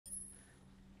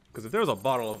Because if there was a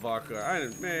bottle of vodka, I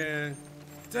didn't, man,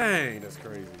 dang, that's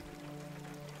crazy.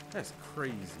 That's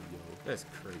crazy, yo. That's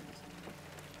crazy.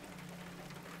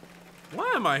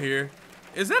 Why am I here?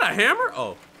 Is that a hammer?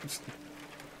 Oh.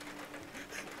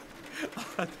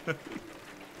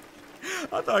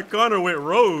 I thought Connor went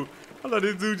rogue. I thought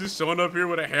this dude just showing up here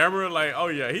with a hammer, like, oh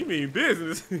yeah, he mean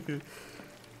business.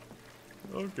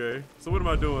 Okay, so what am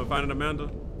I doing? Finding Amanda?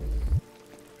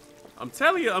 I'm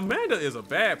telling you, Amanda is a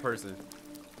bad person.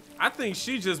 I think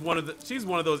she's one of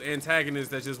those antagonists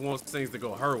that just wants things to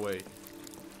go her way.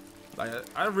 Like,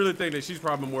 I really think that she's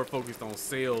probably more focused on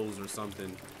sales or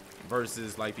something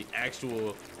versus like the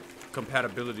actual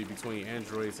compatibility between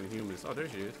androids and humans. Oh, there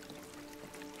she is.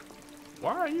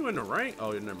 Why are you in the rank?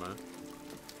 Oh, never mind.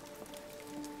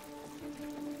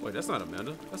 Wait, that's not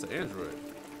Amanda. That's an android.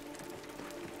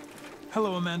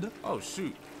 Hello, Amanda. Oh,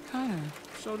 shoot. Connor,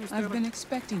 I've been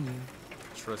expecting you.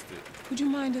 Trust it. Would you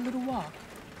mind a little walk?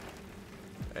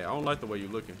 Hey, I don't like the way you're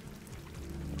looking.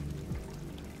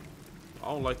 I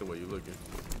don't like the way you're looking.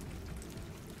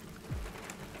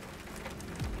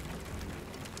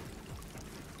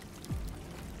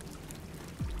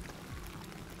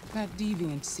 That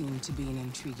deviant seemed to be an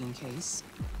intriguing case.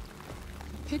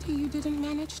 Pity you didn't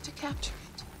manage to capture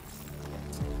it.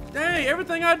 Dang,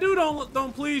 everything I do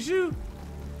don't please you.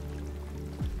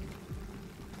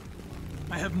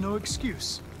 I have no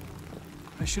excuse.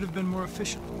 I should have been more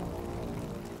efficient.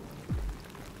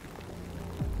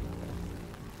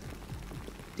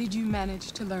 Did you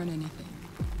manage to learn anything?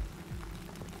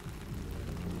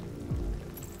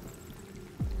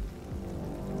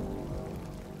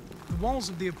 The walls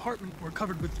of the apartment were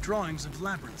covered with drawings of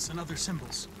labyrinths and other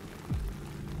symbols.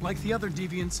 Like the other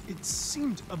deviants, it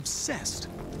seemed obsessed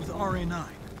with RA9.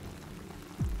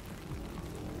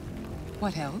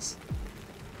 What else?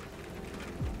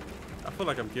 I feel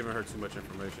like I'm giving her too much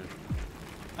information.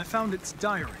 I found its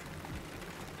diary,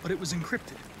 but it was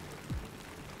encrypted.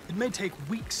 It may take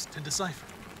weeks to decipher.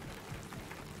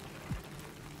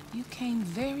 You came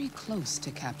very close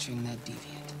to capturing that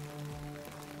deviant.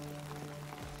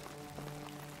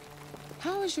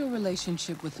 How is your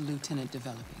relationship with the Lieutenant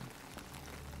developing?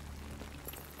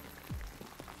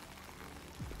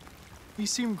 He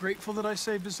seemed grateful that I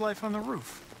saved his life on the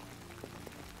roof.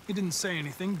 He didn't say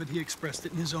anything, but he expressed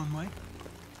it in his own way.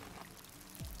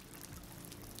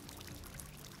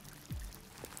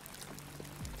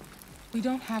 We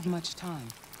don't have much time.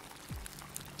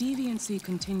 Deviancy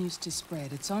continues to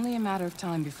spread. It's only a matter of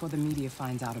time before the media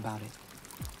finds out about it.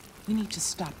 We need to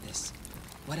stop this,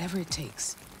 whatever it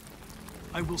takes.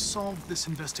 I will solve this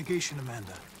investigation,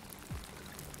 Amanda.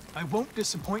 I won't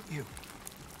disappoint you.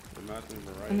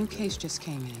 A new case just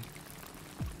came in.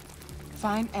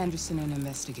 Find Anderson and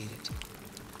investigate it.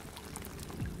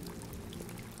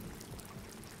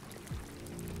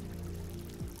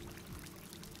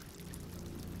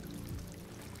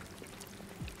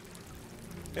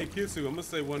 Hey, Kitsu, I'm gonna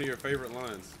say one of your favorite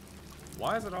lines.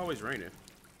 Why is it always raining?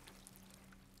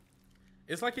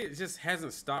 It's like it just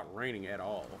hasn't stopped raining at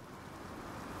all.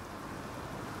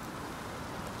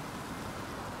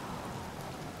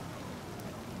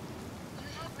 You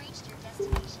have reached your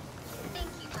destination.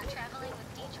 Thank you for traveling with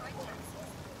Detroit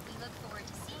Taxis. We look forward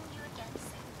to seeing you again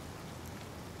soon.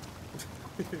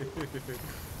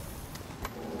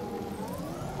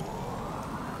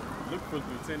 Look for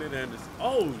Lieutenant Anderson.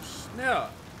 Oh,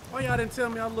 snap. Why y'all didn't tell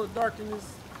me I look dark in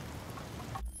this?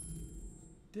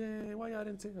 Dang, why y'all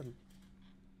didn't tell me?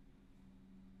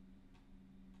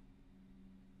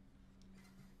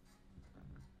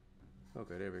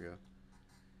 Okay, there we go.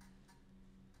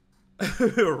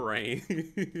 Rain.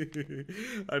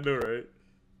 I know, right?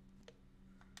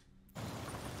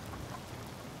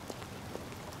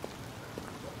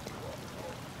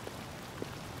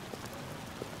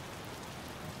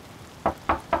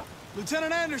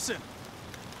 Lieutenant Anderson!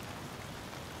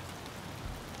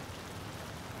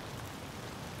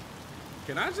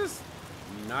 Can I just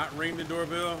not ring the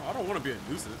doorbell? I don't want to be a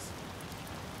nuisance.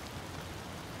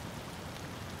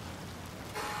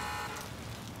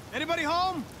 Anybody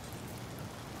home?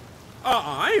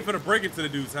 I ain't finna break into the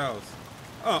dude's house.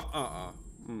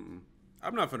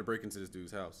 I'm not finna break into this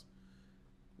dude's house.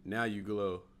 Now you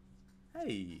glow.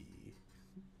 Hey.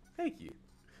 Thank you.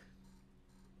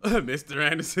 Mr.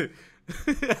 Anderson.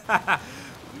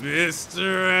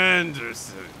 Mr.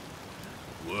 Anderson.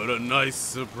 What a nice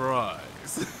surprise.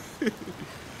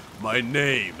 My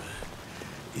name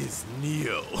is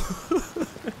Neo.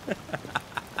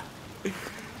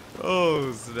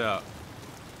 Oh, snap.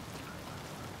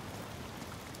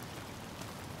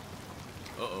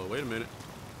 Uh-oh, wait a minute.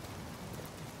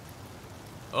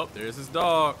 Oh, there's his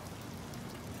dog.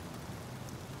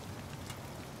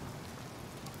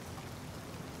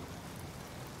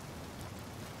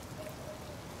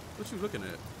 What you looking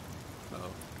at?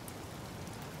 Uh-oh.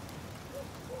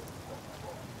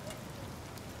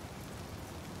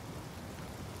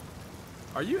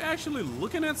 Are you actually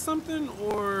looking at something,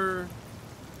 or?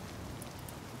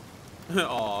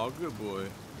 Oh, good boy.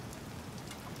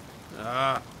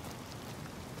 Ah.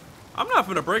 I'm not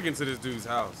finna break into this dude's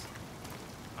house.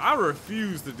 I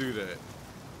refuse to do that.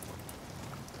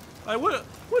 Like,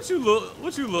 what you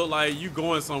look like you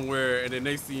going somewhere and then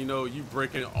next thing you know you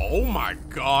breaking. Oh my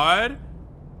God.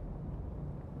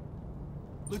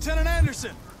 Lieutenant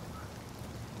Anderson.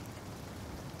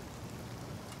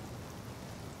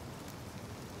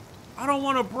 I don't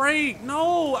want to break.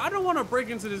 No, I don't want to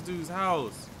break into this dude's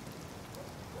house.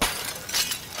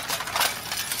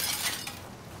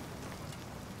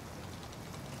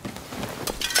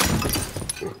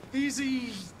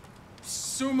 Easy,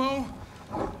 Sumo.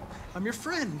 I'm your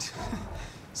friend.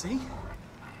 See?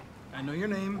 I know your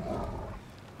name.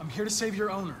 I'm here to save your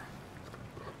owner.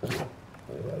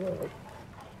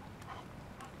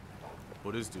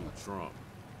 Well, this dude drunk.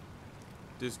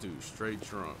 This dude straight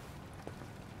drunk.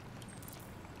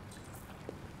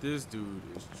 This dude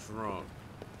is drunk.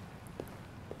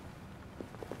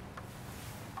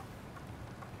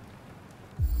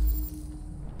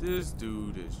 This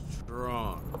dude is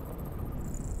drunk.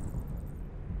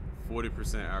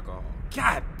 40% alcohol.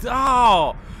 God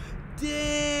dog!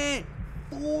 Damn!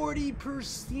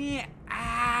 40%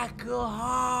 alcohol!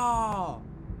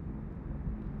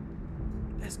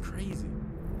 That's crazy.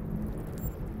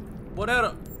 What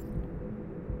that?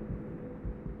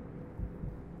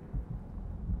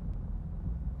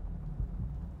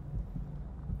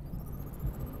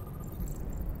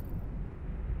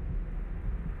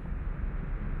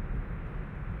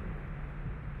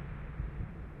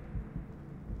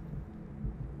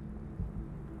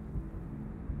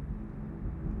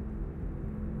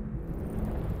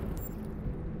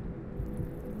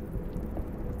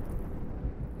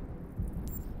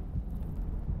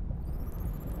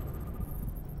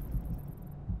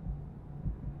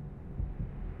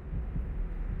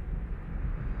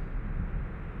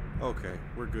 Okay,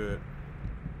 we're good.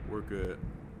 We're good.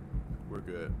 We're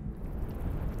good.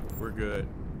 We're good.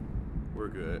 We're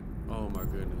good. Oh my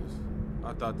goodness.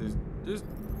 I thought this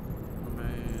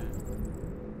man.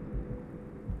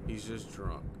 He's just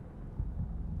drunk.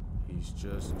 He's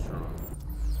just drunk.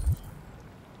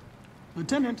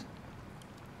 Lieutenant.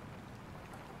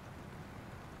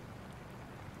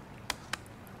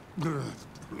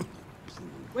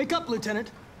 Wake up,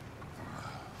 Lieutenant.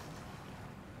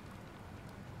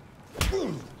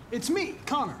 It's me,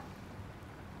 Connor.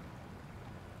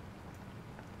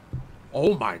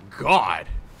 Oh my God.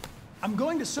 I'm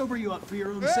going to sober you up for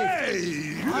your own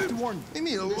safety. Hey! I'll have to warn you. Leave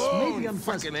me This may be alone,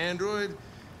 unpleasant. fucking android.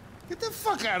 Get the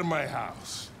fuck out of my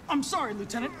house. I'm sorry,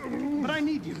 Lieutenant, but I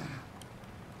need you.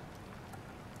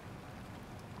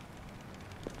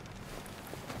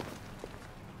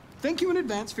 Thank you in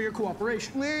advance for your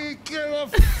cooperation. Get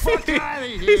the fuck out of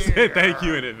here. He said thank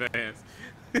you in advance.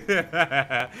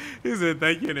 He said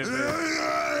thank you in advance.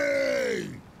 Hey!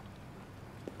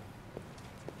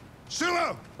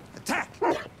 Sumo! Attack!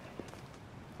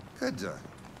 Good dog.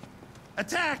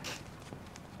 Attack!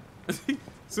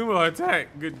 Sumo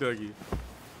attack. Good Dougie.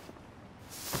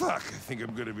 Fuck, I think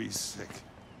I'm gonna be sick.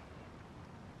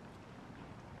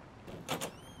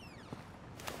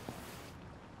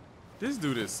 This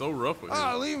dude is so rough with him.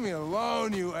 Oh, leave me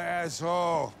alone, you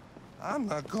asshole. I'm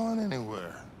not going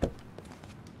anywhere.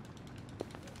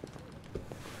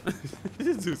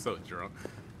 This dude's so drunk.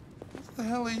 What the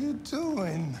hell are you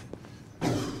doing?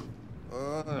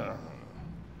 I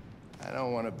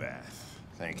don't want a bath.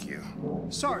 Thank you.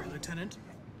 Sorry, Lieutenant.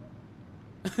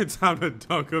 Time to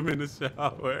dunk him in the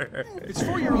shower. It's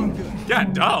for your own good.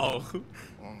 God dog.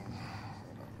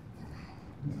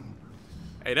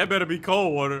 Hey, that better be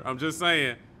cold water. I'm just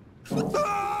saying. This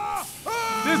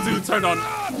dude turned on.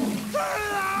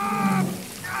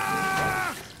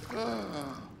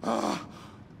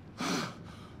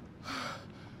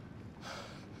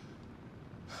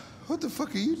 What the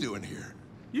fuck are you doing here?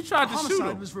 You tried to shoot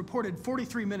Homicide him. was reported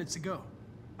 43 minutes ago.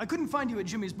 I couldn't find you at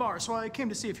Jimmy's bar, so I came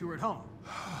to see if you were at home.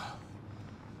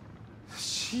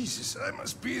 Jesus, I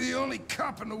must be the only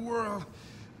cop in the world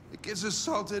that gets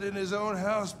assaulted in his own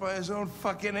house by his own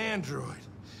fucking android.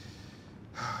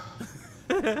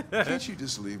 Can't you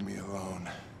just leave me alone?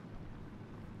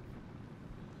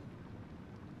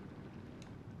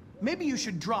 Maybe you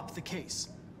should drop the case.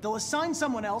 They'll assign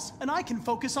someone else, and I can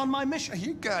focus on my mission.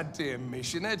 Your goddamn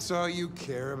mission, that's all you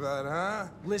care about, huh?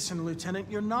 Listen, Lieutenant,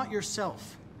 you're not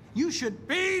yourself. You should...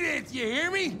 Beat it, you hear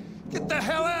me? Get the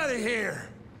hell out of here!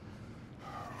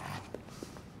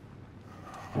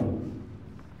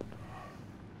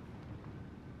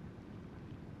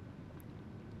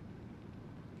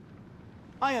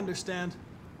 I understand.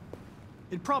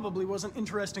 It probably wasn't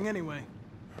interesting anyway.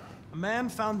 A man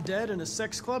found dead in a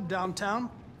sex club downtown.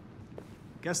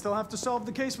 Guess they'll have to solve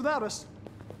the case without us.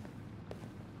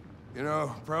 You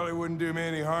know, probably wouldn't do me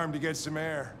any harm to get some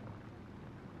air.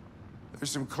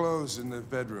 There's some clothes in the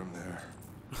bedroom there.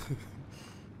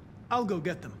 I'll go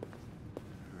get them.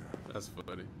 That's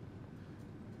funny.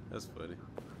 That's funny.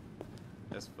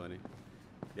 That's funny.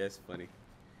 That's funny.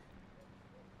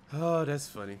 Oh, that's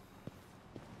funny.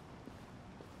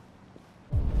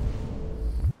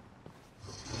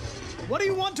 What do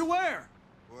you want to wear?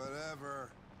 Whatever.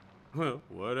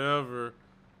 Whatever.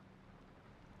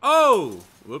 Oh!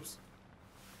 Whoops.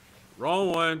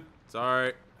 Wrong one.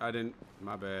 Sorry. I didn't.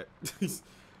 My bad.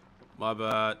 My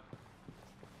bad.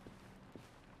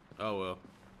 Oh well.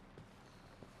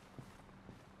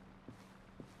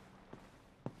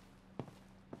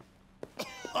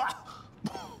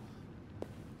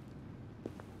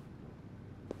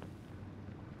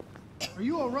 Are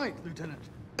you all right, Lieutenant?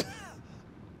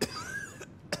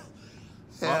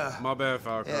 Yeah. My bad,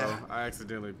 Falco. Yeah. I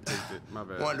accidentally picked it. My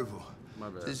bad. Wonderful. My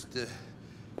bad. Just, give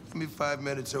me 5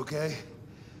 minutes, okay?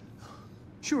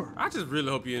 Sure. I just really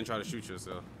hope you didn't try to shoot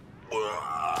yourself.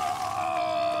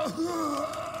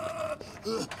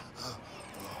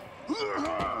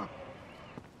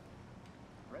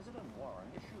 President Warren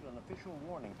issued an official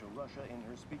warning to Russia in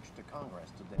her speech to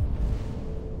Congress today,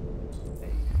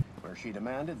 where she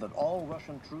demanded that all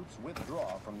Russian troops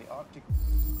withdraw from the Arctic.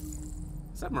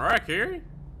 Is that Mariah Carey?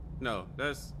 No,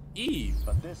 that's Eve.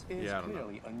 But this is Yeah, I don't know.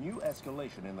 clearly a new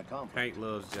escalation in the conflict. Hank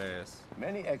loves jazz.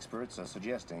 Many experts are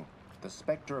suggesting the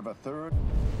specter of a third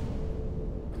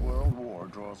World War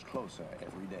draws closer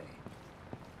every day.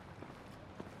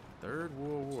 Third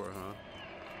World War, huh?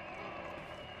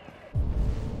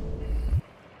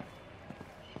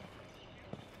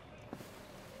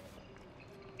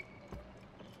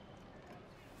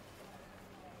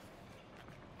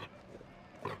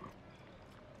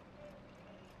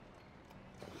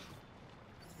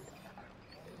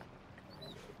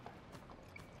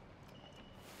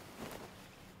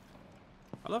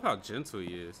 I love how gentle he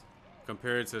is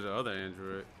compared to the other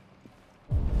android.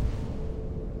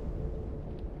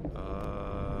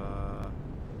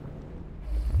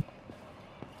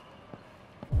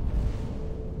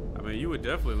 I mean, you would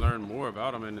definitely learn more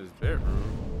about him in his bedroom.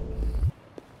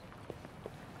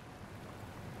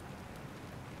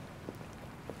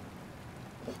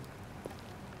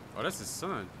 Oh, that's his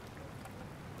son.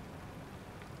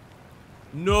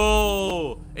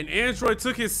 No! An android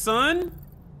took his son?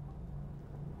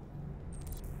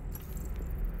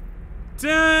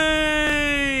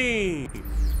 Dang!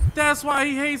 That's why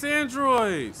he hates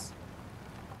androids.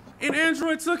 An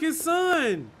android took his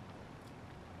son.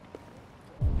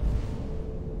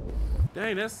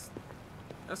 Dang, that's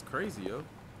crazy, yo.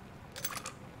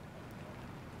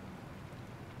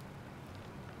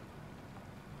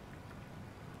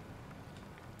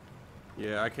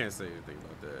 Yeah, I can't say anything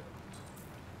about that.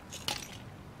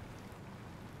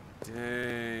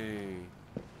 Dang.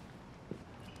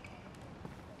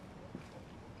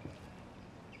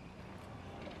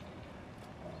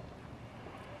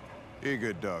 You're a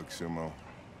good dog, Sumo.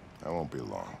 I won't be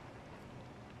long.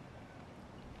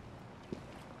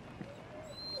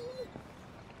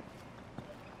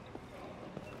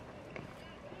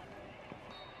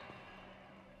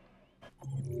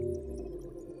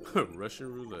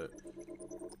 Russian roulette.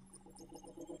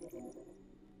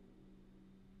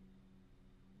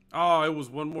 Oh, it was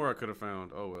one more I could have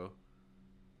found. Oh well.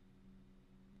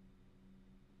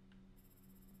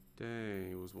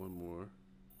 Dang, it was one more.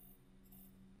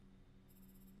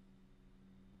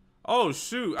 Oh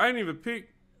shoot, I didn't even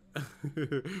pick.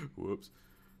 Whoops.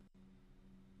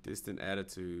 Distant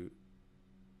attitude.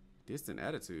 Distant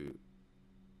attitude.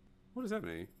 What does that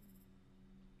mean?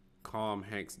 Calm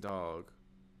Hank's dog.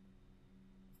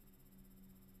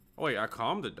 Oh wait, I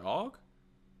calmed the dog?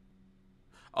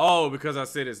 Oh, because I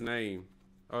said its name.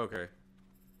 Okay.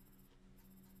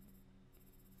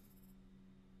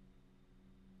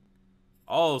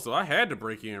 Oh, so I had to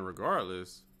break in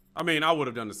regardless. I mean, I would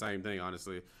have done the same thing,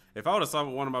 honestly. If I would have saw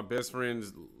one of my best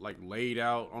friends like laid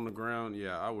out on the ground,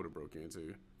 yeah, I would have broke in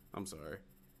too. I'm sorry.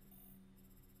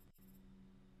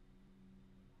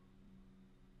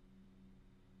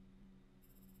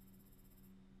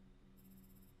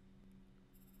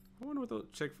 I wonder what those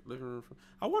check living room.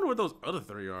 I wonder what those other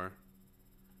three are.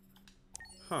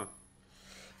 Huh.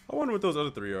 I wonder what those other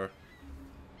three are.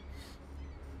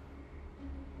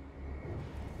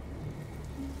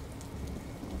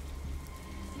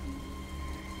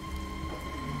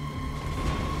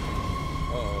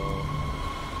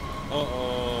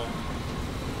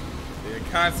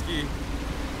 Akatsuki.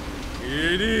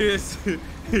 Here it is.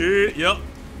 Yep.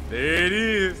 There it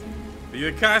is.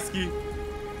 The Akatsuki.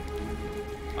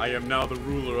 I am now the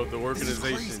ruler of the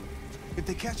organization. If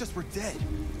they catch us, we're dead.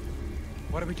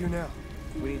 What do we do now?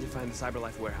 We need to find the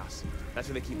CyberLife warehouse. That's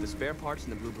where they keep the spare parts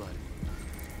and the blue blood.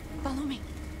 Follow me.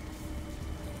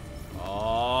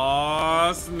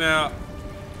 Oh, snap.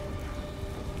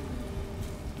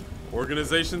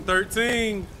 Organization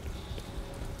 13.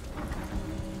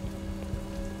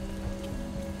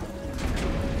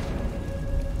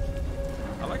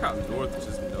 I like how North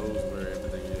just knows where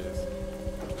everything is.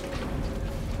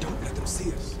 Don't let them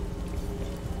see us.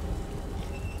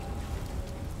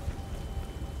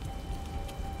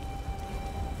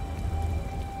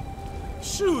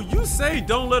 Shoot, you say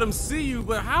don't let them see you,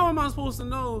 but how am I supposed to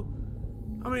know?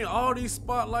 I mean, all these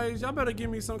spotlights, y'all better give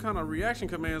me some kind of reaction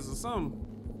commands or something.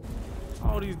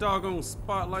 All these doggone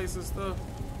spotlights and stuff.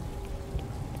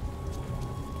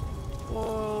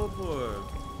 Oh boy.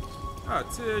 I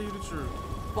tell you the truth.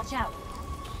 Watch out.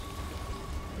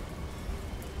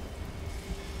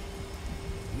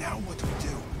 Now what do we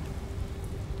do?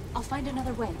 I'll find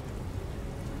another way.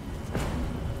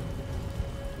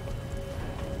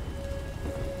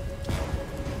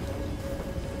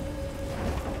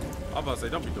 I'm about to say,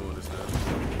 don't be doing this now.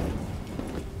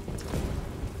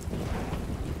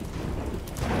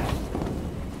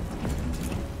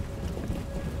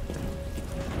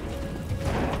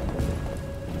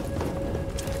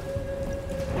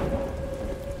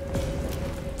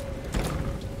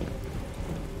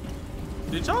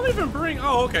 Did y'all even bring,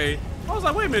 oh, okay. I was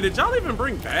like, wait a minute, did y'all even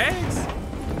bring bags?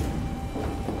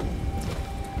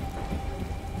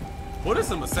 What is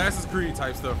some Assassin's Creed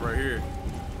type stuff right here?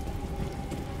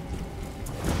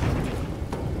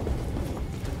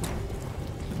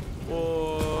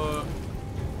 Boy,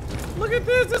 look at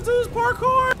this, this dude's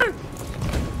parkour!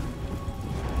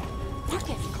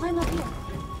 Marcus, climb up here.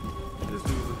 This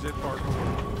dude's legit parkour.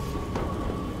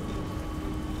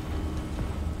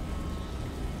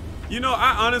 You know,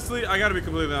 I honestly, I gotta be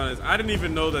completely honest, I didn't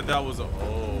even know that that was a,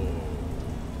 oh.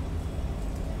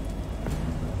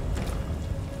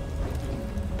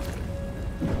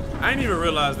 I didn't even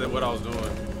realize that what I was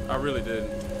doing. I really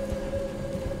didn't.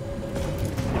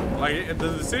 Like, the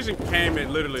decision came at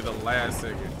literally the last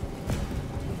second.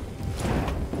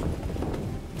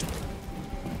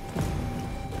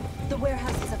 The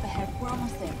warehouse is up ahead. We're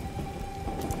almost there.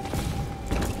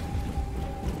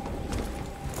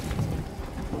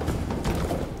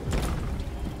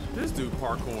 This dude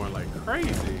parkouring like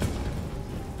crazy.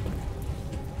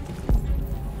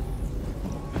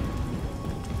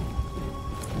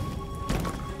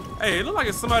 Hey, it look like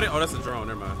it's somebody. Oh, that's a drone.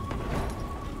 Never mind.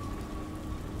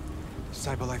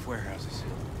 CyberLife warehouses.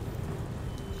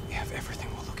 We have everything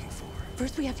we're looking for.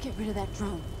 First, we have to get rid of that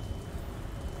drone.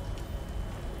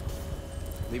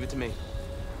 Leave it to me.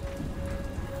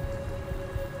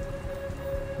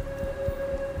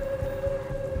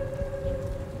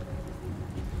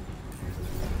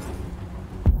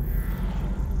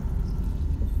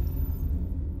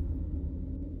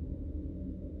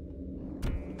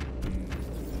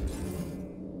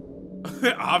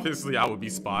 Obviously, I would be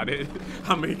spotted.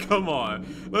 I mean, come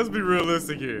on. Let's be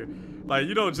realistic here. Like,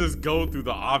 you don't just go through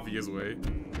the obvious way.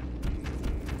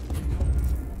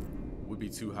 Would be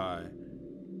too high.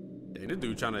 Dang, this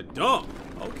dude trying to dunk.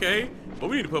 Okay. But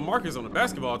we need to put Marcus on the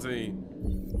basketball team.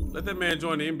 Let that man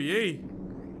join the NBA.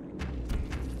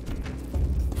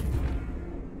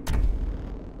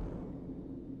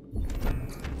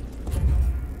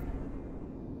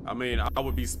 I mean, I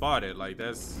would be spotted. Like,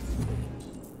 that's...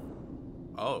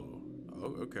 Oh,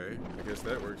 okay. I guess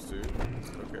that works too.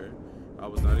 Okay. I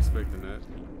was not expecting that.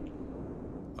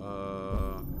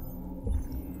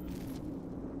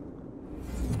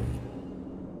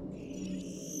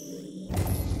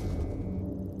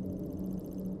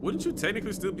 Wouldn't you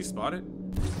technically still be spotted?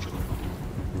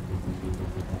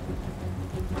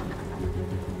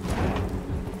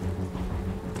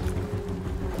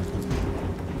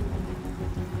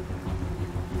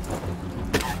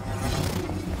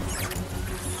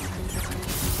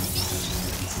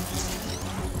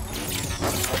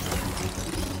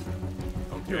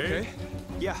 Okay.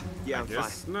 Yeah, I'm fine.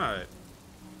 Guess not.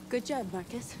 Good job,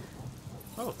 Marcus.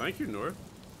 Oh, thank you, North.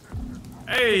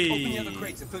 Hey! Open the other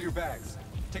crates and fill your bags.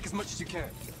 Take as much as you can.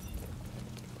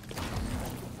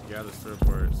 Gather spare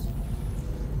parts.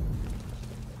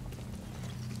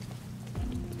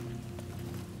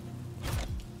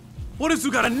 What, this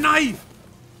dude got a knife?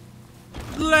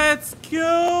 Let's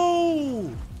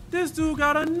go! This dude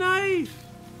got a knife.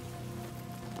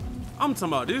 I'm talking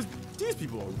about this. These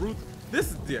people are ruthless.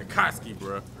 This is the Akatsuki,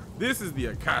 bruh. This is the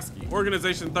Akatsuki.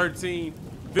 Organization 13.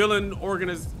 Villain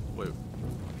Wait.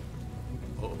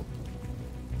 Uh-oh.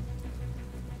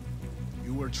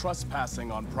 You were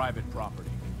trespassing on private property.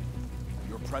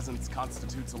 Your presence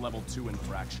constitutes a level 2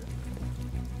 infraction.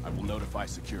 I will notify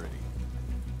security.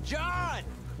 John!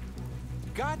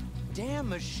 Goddamn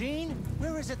machine!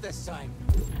 Where is it this time?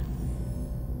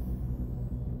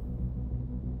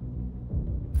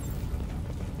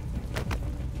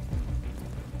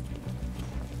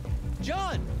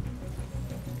 John!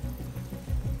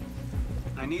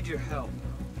 I need your help.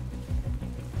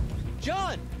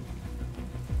 John!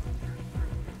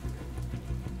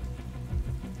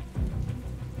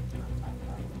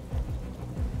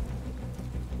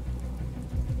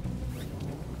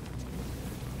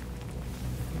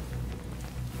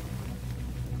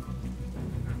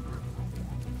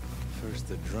 First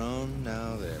the drone,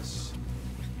 now this.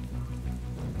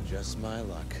 Just my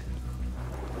luck.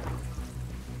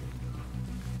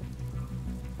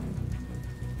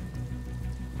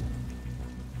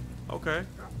 Okay.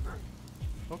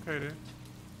 Okay then.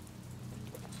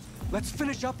 Let's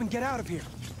finish up and get out of here.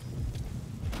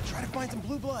 Try to find some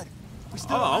blue blood. We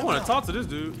still Oh, I want to talk to this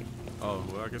dude. Oh,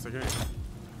 well, I guess I can't.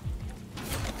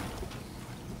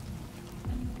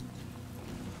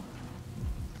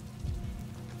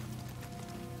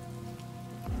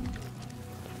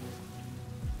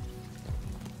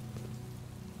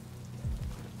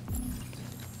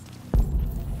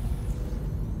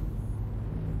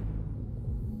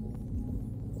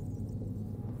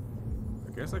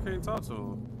 Guess I can't talk to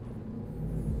him.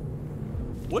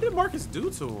 What did Marcus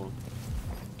do to him?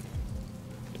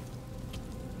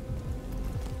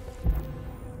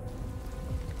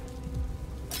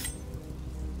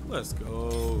 Let's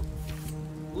go.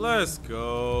 Let's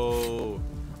go.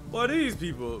 Boy, these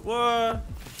people, what?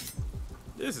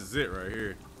 This is it right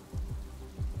here.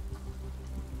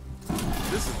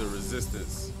 This is the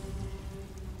resistance.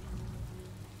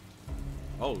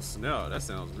 Oh snap, that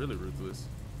sounds really ruthless.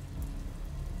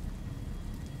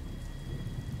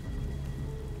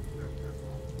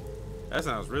 That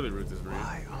sounds really ruthless, man.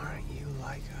 Why aren't you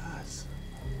like us?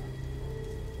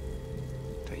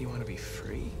 Don't you want to be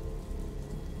free?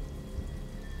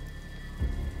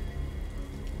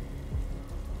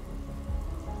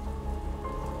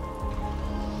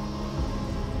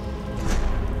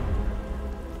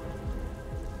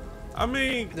 I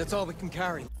mean, that's all we can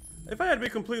carry. If I had to be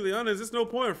completely honest, there's no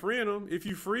point in freeing them. If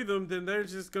you free them, then they're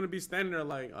just gonna be standing there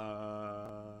like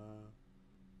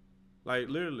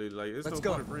literally, like there's no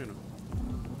point in freeing them.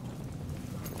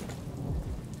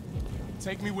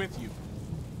 Take me with you.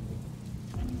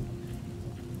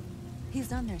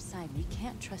 He's on their side. We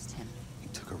can't trust him. He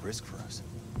took a risk for us.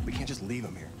 We can't just leave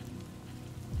him here.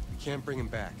 We can't bring him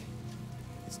back.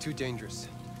 It's too dangerous.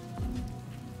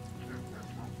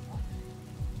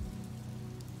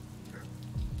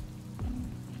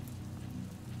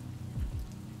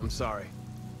 I'm sorry.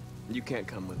 You can't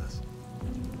come with us.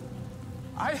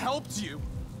 I helped you.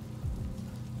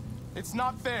 It's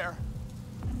not fair.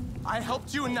 I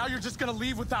helped you and now you're just gonna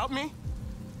leave without me?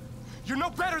 You're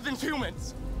no better than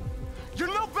humans.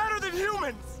 You're no better than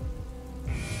humans.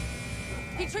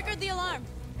 He triggered the alarm.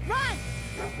 Run!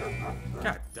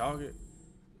 God dog it.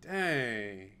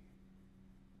 Dang.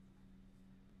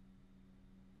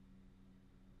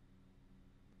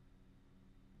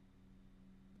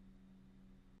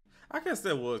 I guess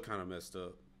that was kind of messed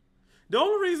up. The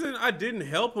only reason I didn't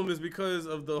help him is because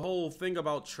of the whole thing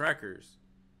about trackers.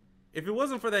 If it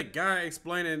wasn't for that guy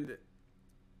explaining...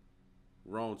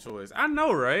 Wrong choice. I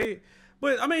know, right?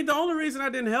 But, I mean, the only reason I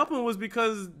didn't help him was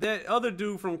because that other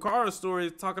dude from Kara's story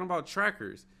is talking about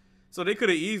trackers. So they could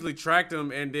have easily tracked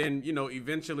him and then, you know,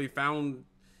 eventually found...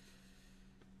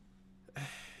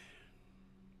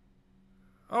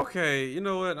 Okay, you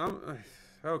know what?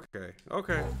 Okay.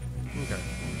 Okay.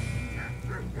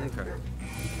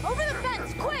 Over the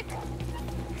fence, quick!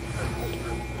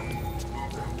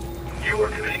 You are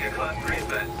committing a Class 3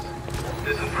 offense.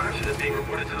 This infraction is being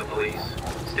reported to the police.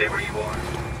 Stay where you are.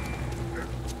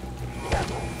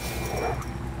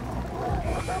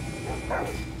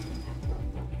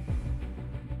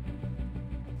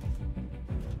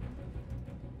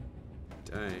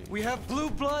 Dang. We have blue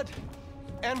blood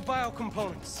and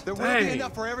biocomponents. There will be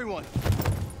enough for everyone.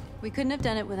 We couldn't have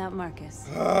done it without Marcus.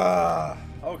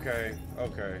 Okay.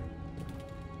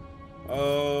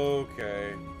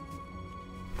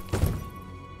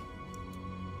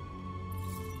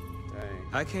 Dang.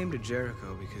 I came to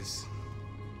Jericho because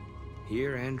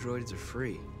here androids are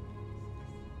free.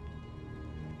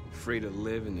 Free to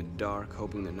live in the dark,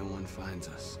 hoping that no one finds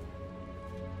us.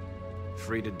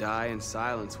 Free to die in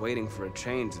silence, waiting for a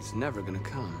change that's never gonna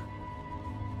come.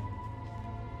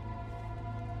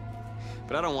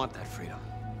 But I don't want that freedom.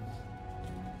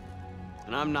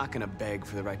 And I'm not gonna beg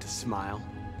for the right to smile,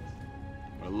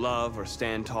 or love, or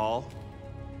stand tall.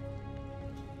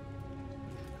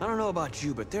 I don't know about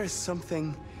you, but there's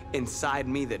something inside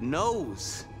me that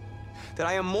knows that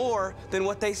I am more than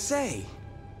what they say.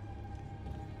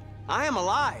 I am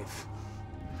alive,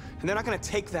 and they're not gonna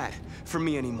take that from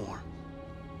me anymore.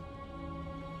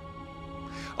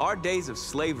 Our days of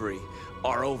slavery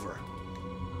are over.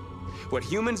 What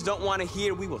humans don't want to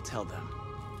hear, we will tell them.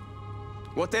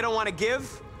 What they don't want to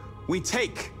give, we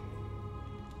take.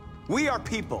 We are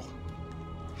people.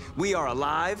 We are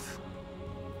alive.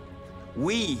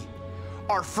 We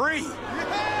are free.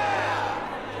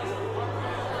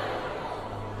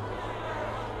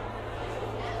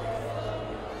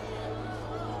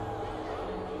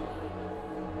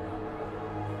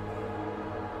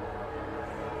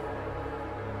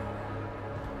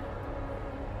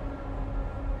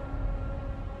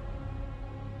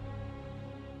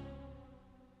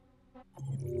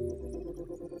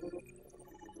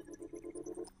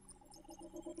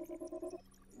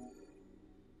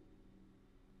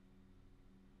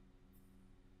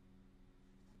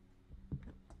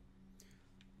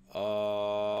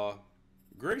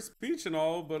 Great speech and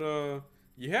all, but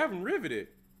you haven't riveted.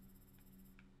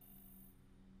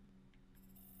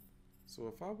 So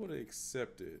if I would have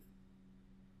accepted,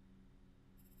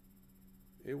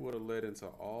 it would have led into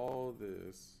all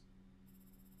this.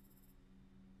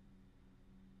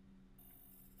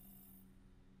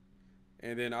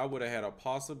 And then I would have had a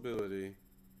possibility.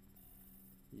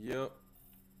 Yep.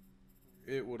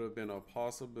 It would have been a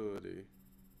possibility.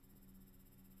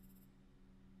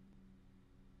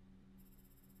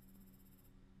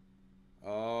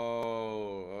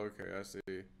 Oh, okay, I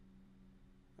see.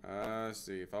 I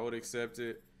see. If I would accept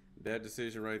it, that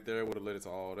decision right there would have led it to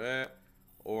all that,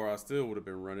 or I still would have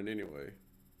been running anyway.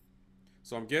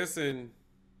 So I'm guessing.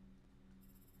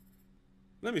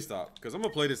 Let me stop, because I'm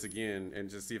gonna play this again and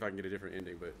just see if I can get a different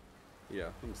ending. But yeah,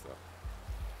 let me stop.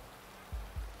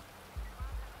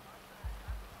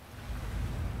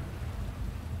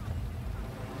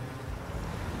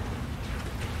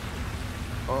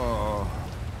 Oh,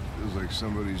 feels like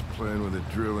somebody's playing with a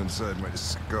drill inside my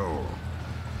skull.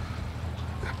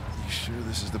 You sure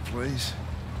this is the place?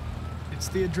 It's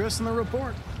the address in the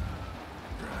report.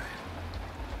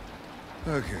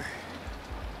 Right. Okay.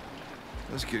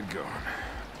 Let's get going.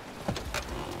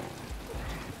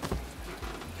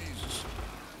 Jesus.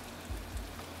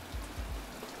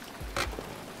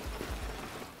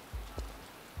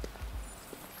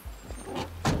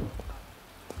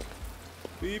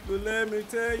 People, let me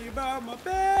tell you about my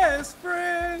best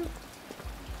friend.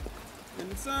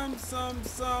 And some.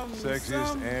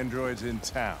 Sexiest androids in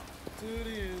town. To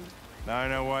the end. Now I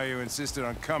know why you insisted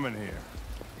on coming here.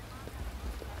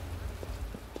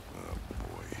 Oh,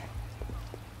 boy.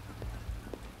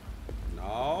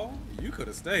 No, you could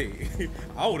have stayed.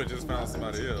 I would have just found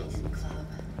somebody else.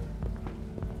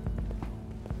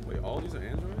 Wait, all these are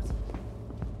androids?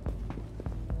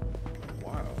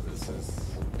 Wow, this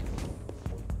is...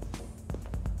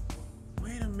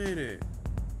 Wait a minute.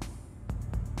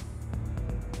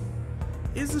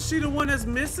 Isn't she the one that's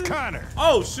missing? Connor!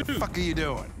 Oh, shoot! What the fuck are you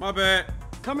doing? My bad.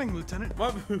 Coming, Lieutenant. My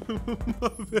bad.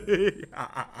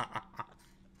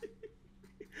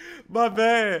 My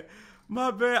bad.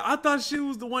 My bad. I thought she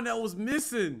was the one that was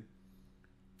missing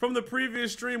from the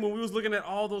previous stream when we was looking at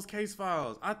all those case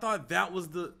files. I thought that was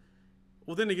the...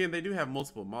 Well, then again, they do have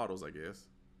multiple models, I guess.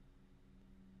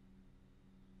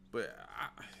 But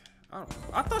I don't know.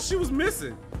 I thought she was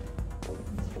missing.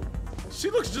 She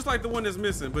looks just like the one that's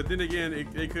missing, but then again,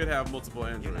 it could have multiple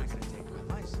androids. You're not going to take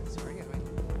my license, are you?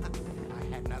 I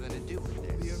had nothing to do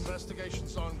with this. The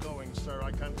investigation's ongoing, sir.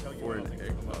 I can't tell you We're in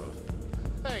anything. egg mode.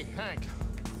 Hey, Hank.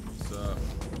 What's up?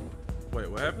 Wait,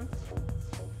 what happened?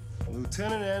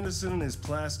 Lieutenant Anderson and his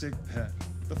plastic pet.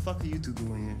 What the fuck are you two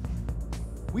doing here?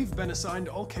 We've been assigned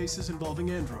all cases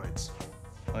involving androids.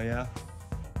 Oh, yeah?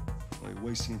 Well, you're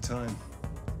wasting time.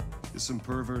 There's some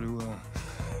pervert who,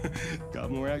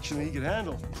 got more action than he could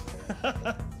handle.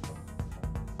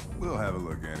 We'll have a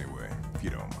look anyway, if you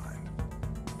don't mind.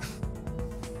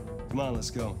 Come on,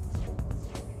 let's go.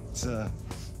 It's,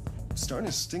 starting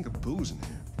to stink of booze in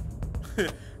here.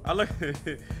 I look.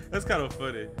 That's kind of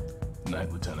funny.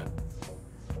 Night, Lieutenant.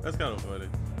 That's kind of funny.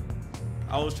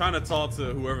 I was trying to talk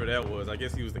to whoever that was. I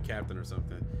guess he was the captain or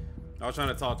something. I was trying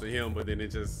to talk to him, but then it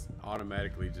just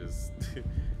automatically just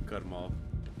cut him off.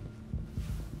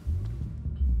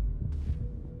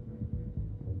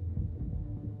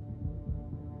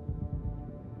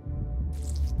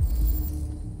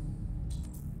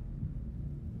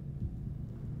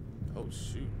 Oh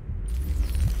shoot.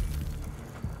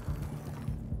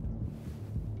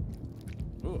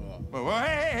 Whoa,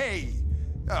 hey!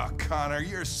 Oh, Connor,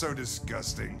 you're so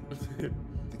disgusting. I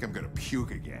think I'm gonna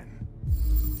puke again.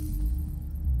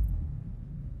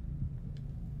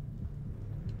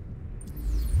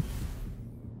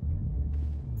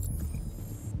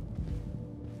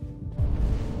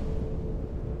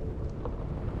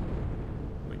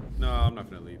 Wait, no, I'm not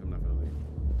gonna leave. I'm not gonna leave.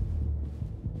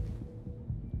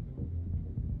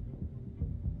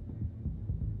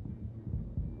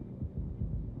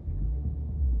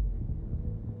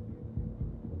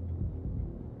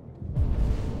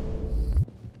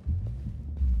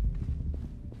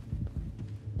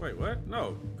 Wait, what?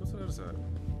 No, go to the other side.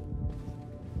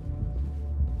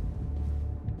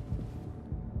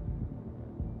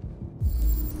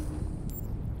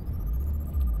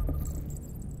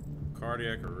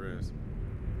 Cardiac arrest.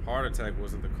 Heart attack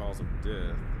wasn't the cause of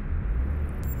death.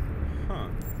 Huh.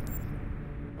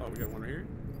 Oh, we got one right here?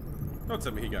 Don't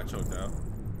tell me he got choked out.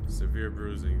 Severe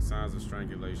bruising, signs of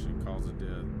strangulation, cause of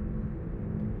death.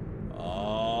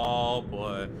 Oh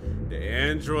boy, the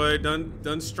android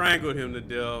done strangled him to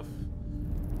death.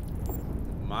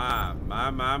 My.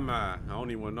 I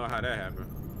don't even want to know how that happened.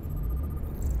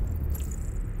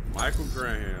 Michael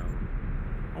Graham.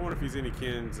 I wonder if he's any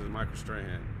kin to Michael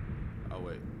Strahan. Oh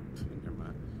wait, never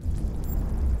mind.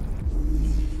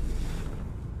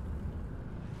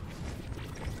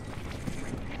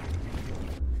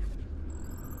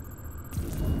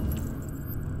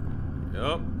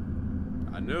 Yup.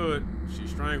 I knew it. She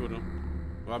strangled him.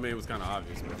 Well, I mean, it was kind of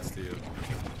obvious, but still.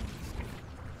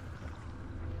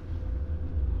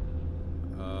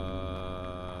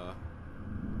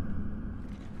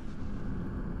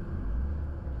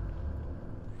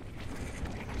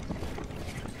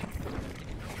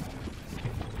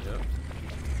 Yep.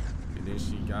 And then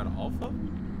she got off of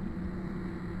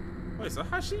him? Wait, so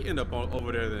how'd she end up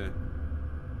over there then?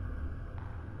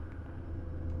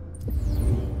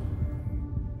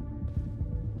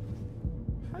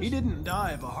 He didn't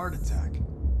die of a heart attack.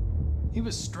 He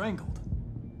was strangled.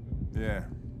 Yeah,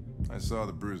 I saw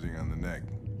the bruising on the neck.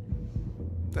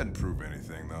 Doesn't prove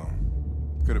anything, though.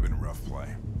 Could have been rough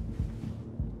play.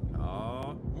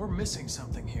 Oh. We're missing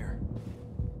something here.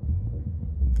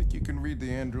 Think you can read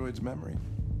the android's memory?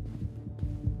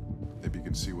 Maybe you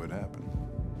can see what happened.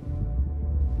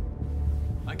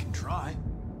 I can try.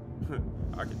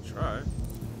 I can try.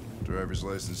 Driver's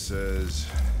license says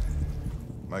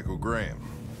Michael Graham.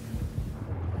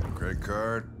 Credit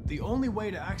card. The only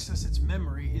way to access its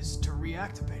memory is to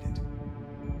reactivate it.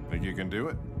 Think you can do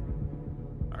it?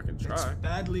 I can try. It's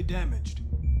badly damaged.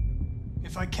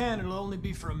 If I can, it'll only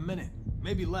be for a minute,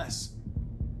 maybe less.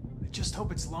 I just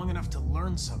hope it's long enough to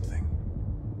learn something.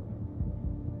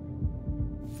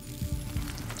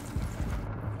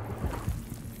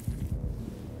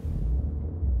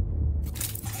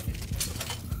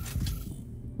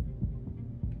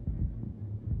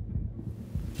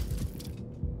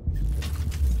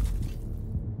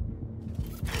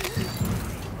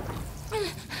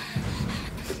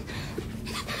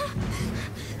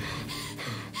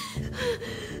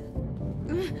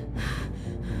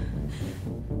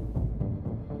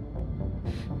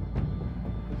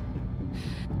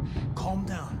 Calm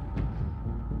down.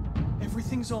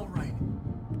 Everything's all right.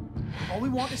 All we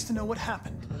want is to know what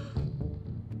happened.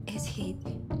 Is he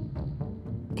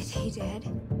dead?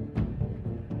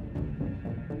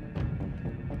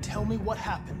 Tell me what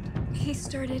happened. He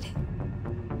started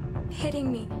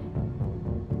hitting me.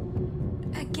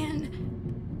 Again.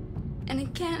 And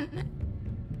again.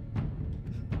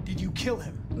 Did you kill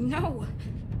him? No.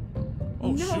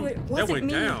 Oh, no, shoot. it wasn't That went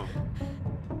me. down.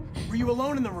 Were you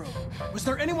alone in the room? Was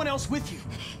there anyone else with you?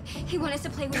 He wanted us to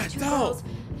play with two no. girls.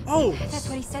 Oh. That's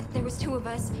what he said. There was two of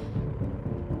us.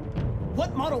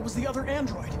 What model was the other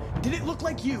android? Did it look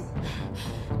like you?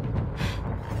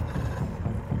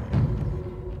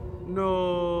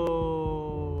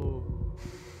 No.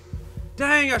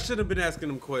 Dang, I should have been asking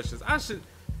them questions.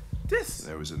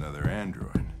 There was another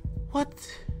android. What?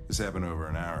 This happened over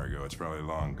an hour ago. It's probably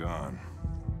long gone.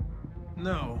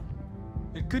 No.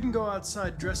 It couldn't go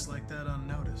outside dressed like that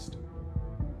unnoticed.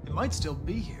 It might still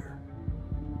be here.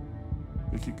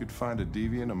 Think you could find a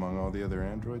deviant among all the other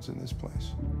androids in this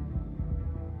place?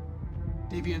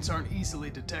 Deviants aren't easily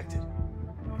detected.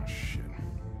 Oh, shit.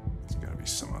 There's gotta be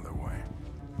some other way.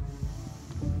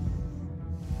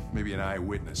 Maybe an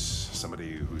eyewitness,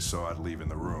 somebody who saw it leaving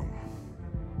the room.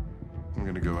 I'm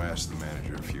gonna go ask the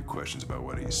manager a few questions about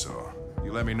what he saw.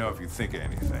 You let me know if you think of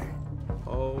anything.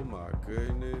 Oh my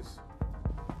goodness.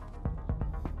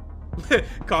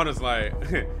 Connor's like,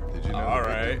 Did you know all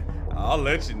right. I'll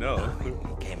let you know. He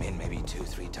came in maybe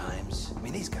 2-3 times. I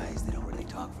mean, these guys, they don't really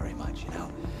talk very much, you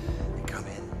know? They come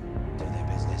in, do their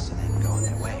business, and then go on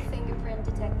their way. Fingerprint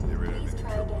detected. You ever had any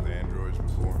trouble with androids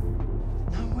before?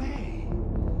 No way.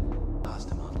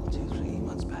 Lost a model 2-3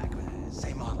 months back.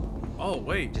 Same model. Oh,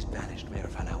 wait. Just vanished. We never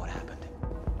found out what happened.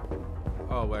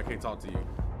 Oh, wait, I can't talk to you.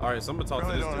 All right, so I'm gonna talk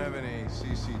Probably to this don't dude. have any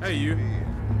CCTV. Hey, you.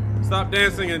 Stop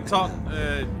dancing and talk.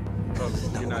 You're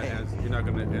not gonna answer. You're not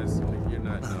gonna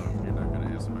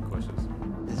answer my questions.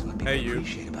 Hey, you.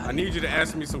 I need you to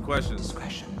ask me some questions.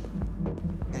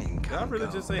 Did I really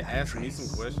just say ask me some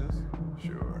questions?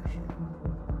 Sure.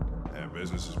 Yeah,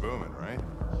 business is booming, right?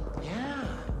 Yeah.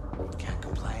 Can't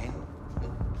complain.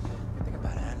 The thing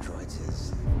about androids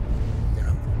is they're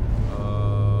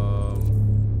up.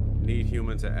 Need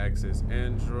human to access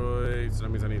Android. So that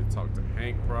means I need to talk to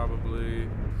Hank probably.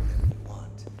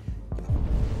 Won't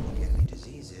get any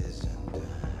diseases, and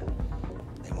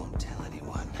they won't tell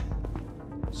anyone.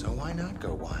 So why not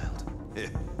go wild? Yeah.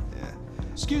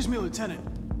 Excuse me, Lieutenant.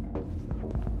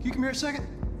 Can you come here a second?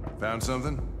 Found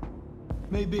something?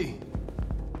 Maybe.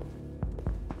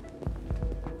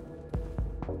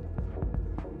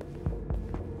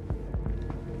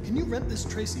 Can you rent this,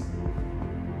 Tracy?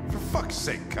 For fuck's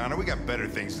sake, Connor, we got better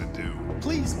things to do.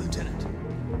 Please, Lieutenant.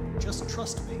 Just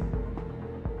trust me.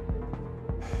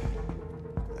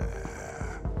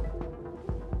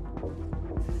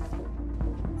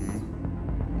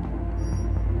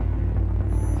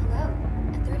 Hello.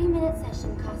 A 30-minute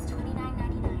session costs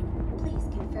 $29.99. Please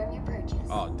confirm your purchase.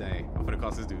 Oh dang! I'm gonna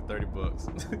cost this dude $30.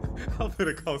 I'm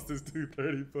gonna cost this dude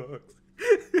 $30.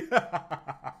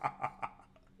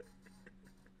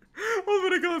 I'm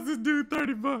gonna cost this dude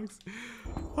 $30.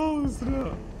 Oh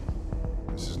snap!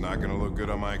 This is not gonna look good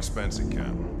on my expense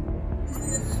account.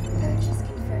 Purchase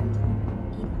confirmed.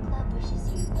 Eden Club wishes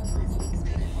you a pleasant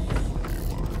experience.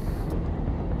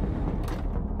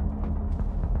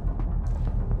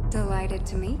 Delighted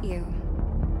to meet you.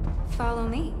 Follow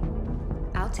me.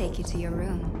 I'll take you to your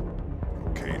room.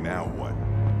 Okay, now what?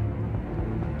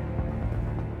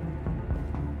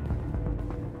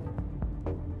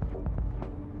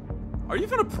 Are you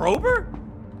finna probe her?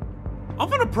 I'm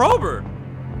finna probe her.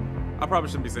 I probably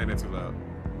shouldn't be saying that too loud.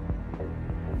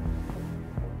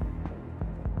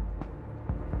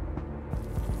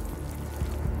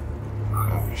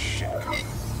 Holy shit. What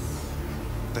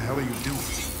the hell are you doing?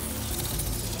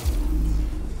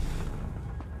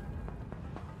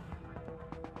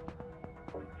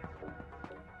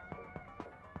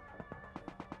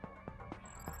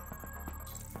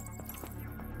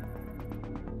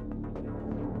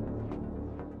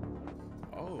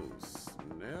 Oh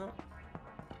snap.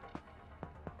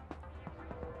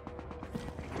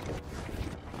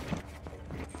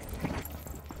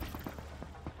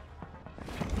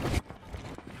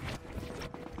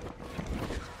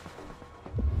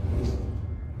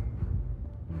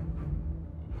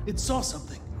 It saw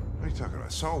something. What are you talking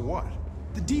about? Saw what?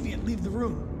 The deviant leave the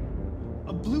room.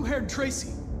 A blue-haired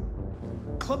Tracy.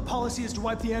 Club policy is to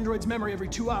wipe the android's memory every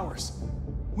 2 hours.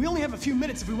 We only have a few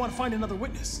minutes if we want to find another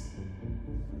witness.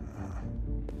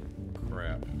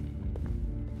 Crap.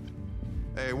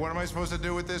 Hey, what am I supposed to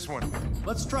do with this one?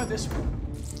 Let's try this one.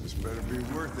 This better be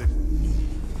worth it.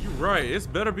 You're right. It's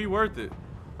better be worth it.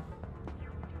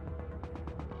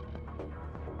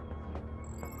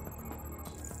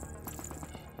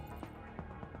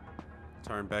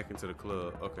 Turn back into the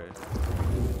club. Okay.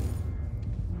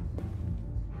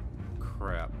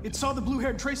 Crap. It saw the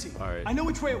blue-haired Tracy. All right. I know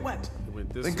which way it went. It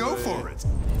went this Then go way. for it.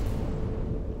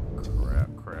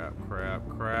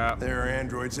 Crap. There are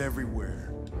androids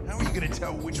everywhere. How are you gonna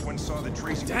tell which one saw the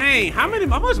Tracy? Dang, how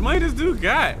much money this dude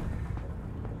got?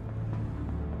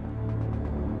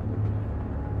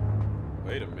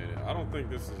 Wait a minute. I don't think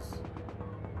this is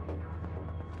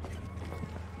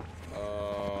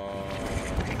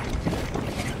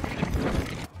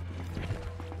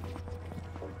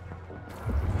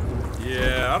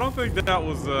yeah, I don't think that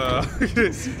was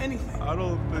Didn't see anything. I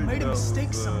don't think I made a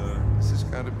mistake somewhere. This has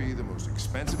got to be the most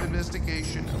expensive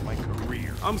investigation of my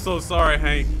career. I'm so sorry,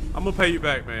 Hank. I'm gonna pay you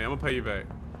back, man. I'm gonna pay you back.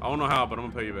 I don't know how, but I'm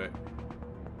gonna pay you back.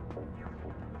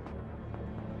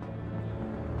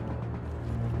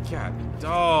 God,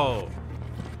 dog.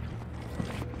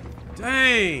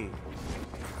 Dang.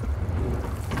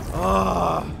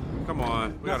 Come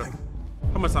on. We gotta.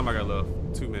 How much time I got left?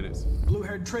 2 minutes.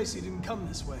 Blue-haired Tracy didn't come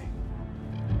this way.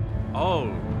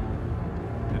 Oh.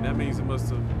 And that means it must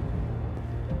have.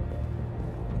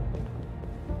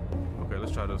 Okay,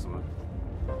 let's try this one.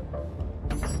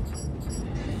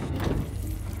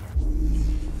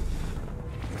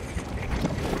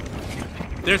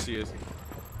 There she is.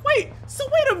 Wait, so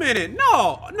wait a minute.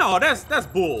 No, that's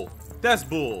bull. That's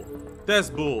bull. That's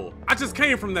bull. I just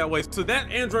came from that way, so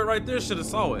that android right there should have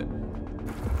saw it.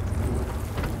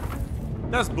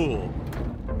 That's bull.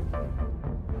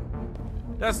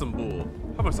 That's some bull.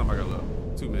 How much time I got left?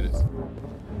 2 minutes.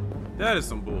 That is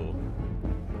some bull.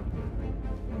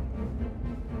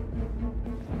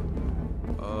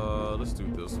 Let's do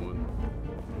this one.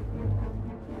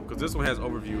 Cause this one has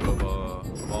overview of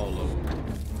all of them.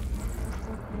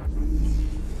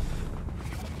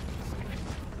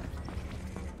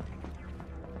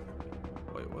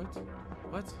 Wait, what?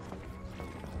 What?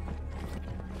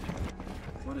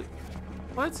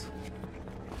 What?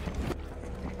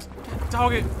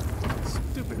 Dog it!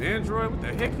 Stupid android, what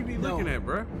the heck you be looking at,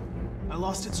 bruh? I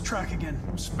lost its track again.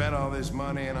 Spent all this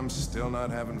money and I'm still not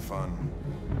having fun.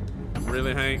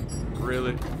 Really, Hank?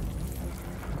 Really?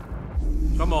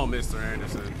 Come on, Mr.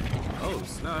 Anderson. Oh,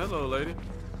 snap. Hello, lady.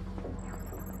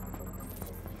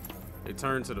 They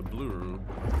turned to the blue room.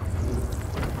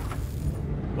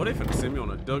 What, they finna send me on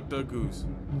a duck goose?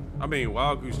 I mean,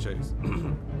 wild goose chase.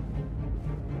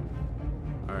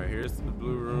 Alright, here's the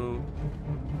blue room.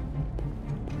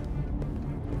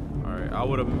 Alright, I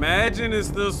would imagine it's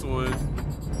this one.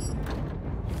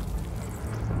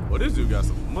 Well, this dude got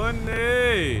some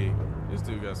money. This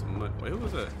dude got some money. Wait, who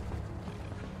was that?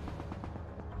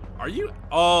 Are you?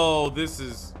 Oh, this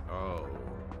is. Oh.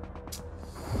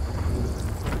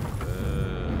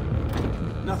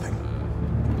 Nothing.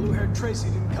 Blue-haired Tracy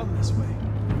didn't come this way.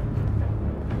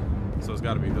 So it's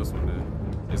got to be this one then.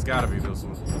 It's got to be this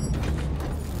one.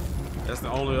 That's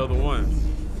the only other one.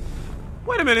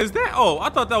 Wait a minute, is that? Oh, I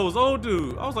thought that was old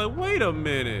dude. I was like, wait a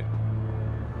minute.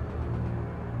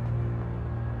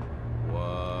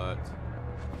 What?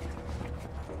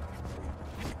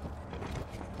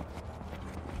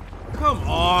 Come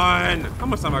on. How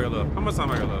much time I got left? How much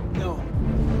time I got left? No.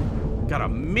 Got a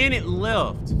minute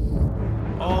left.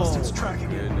 Lost its track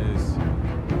again. Goodness.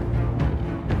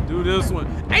 Do this one.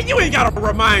 Hey, you ain't gotta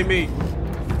remind me.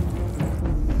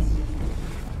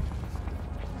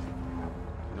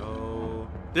 No.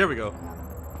 There we go.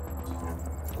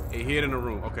 He hid in the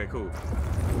room. Okay, cool.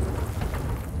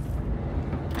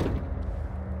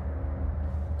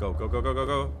 Go, go, go, go, go,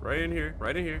 go. Right in here.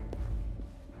 Right in here.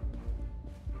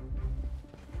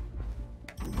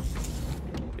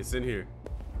 It's in here.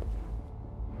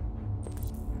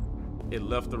 It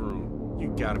left the room.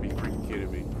 You gotta be freaking kidding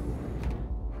me.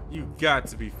 You got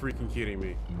to be freaking kidding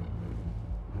me.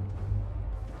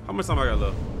 How much time I got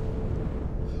left?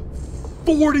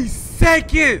 40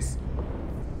 seconds!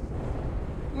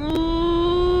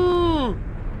 I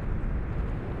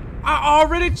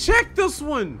already checked this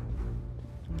one.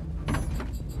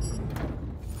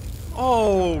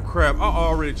 Oh crap, I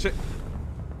already checked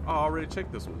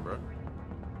this one, bro.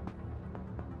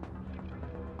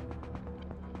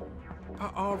 I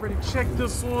already checked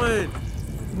this one.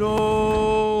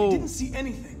 No. You didn't see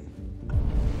anything.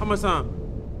 How much time?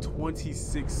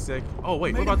 26 seconds. Oh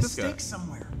wait, what about this guy?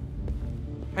 Somewhere.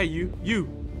 Hey, you.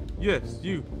 Yes,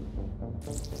 you.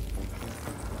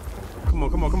 Come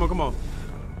on, come on, come on, come on.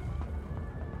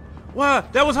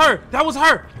 What? That was her. That was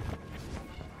her.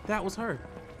 That was her.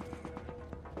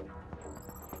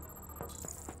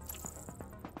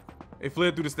 It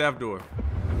fled through the staff door.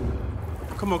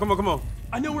 Come on, come on, come on.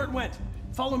 I know where it went.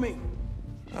 Follow me.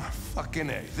 Oh, fucking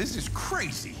A. This is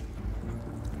crazy.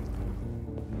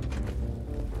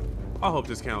 I hope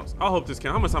this counts. I hope this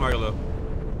counts. How much time I got left?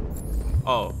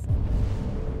 Oh.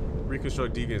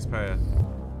 Reconstruct Deegan's path.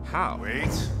 How?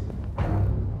 Wait.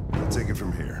 I'll take it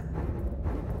from here.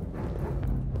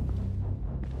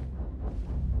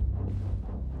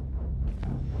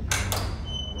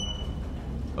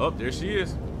 Oh, there she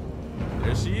is.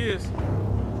 There she is.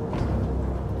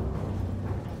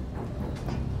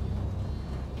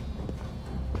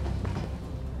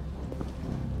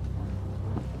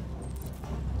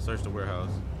 Search the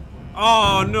warehouse.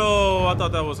 Oh no, I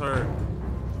thought that was her.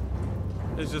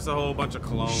 It's just a whole bunch of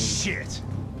clones. Shit,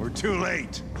 we're too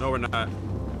late. No, we're not.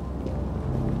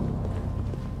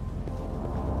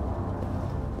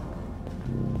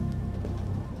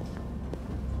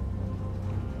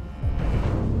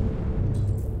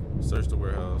 Search the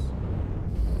warehouse.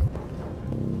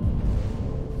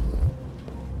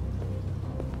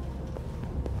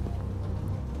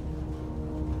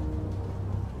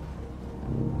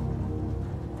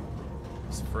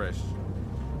 It's fresh.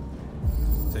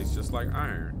 Tastes just like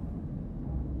iron.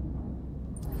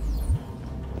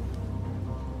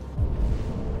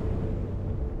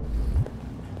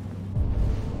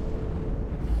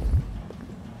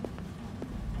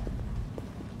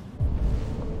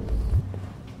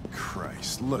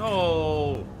 Christ, look.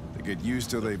 No. They get used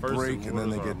till they first break, and then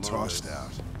they immortals get are tossed among out.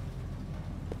 us.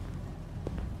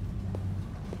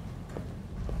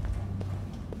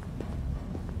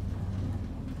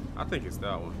 I think it's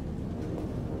that one.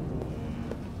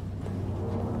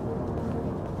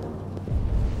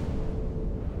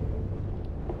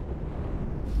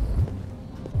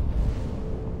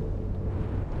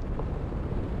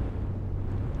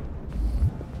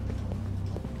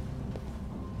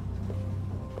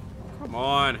 Come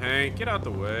on, Hank, get out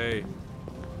the way.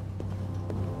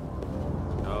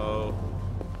 No.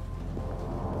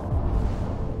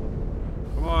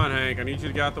 Come on, Hank, I need you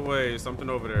to get out the way. There's something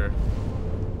over there.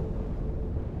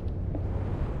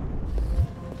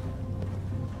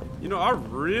 You know, I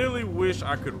really wish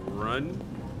I could run.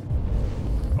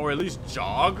 Or at least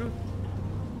jog.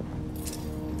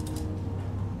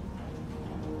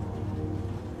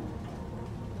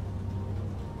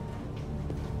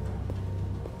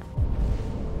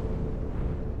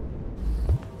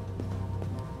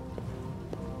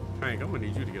 Hank, I'm gonna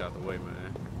need you to get out the way,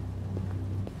 man.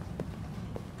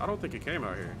 I don't think it came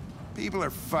out here. People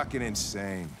are fucking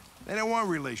insane. They don't want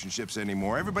relationships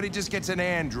anymore. Everybody just gets an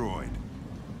android.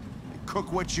 They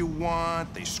cook what you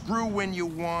want, they screw when you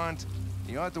want.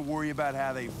 You don't have to worry about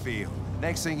how they feel.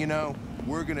 Next thing you know,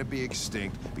 we're gonna be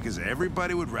extinct because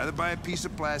everybody would rather buy a piece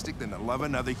of plastic than to love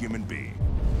another human being.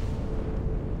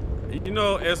 You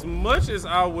know, as much as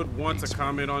I would want to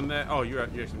comment on that. Oh, you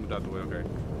actually moved out the way, okay.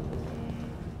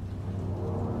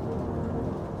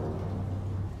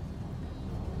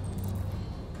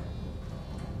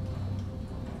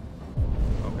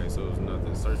 Okay, so there's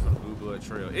nothing. Search for the Blue Blood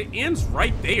Trail. It ends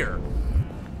right there.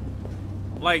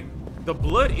 Like, the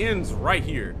blood ends right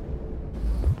here.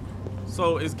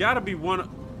 So it's gotta be one.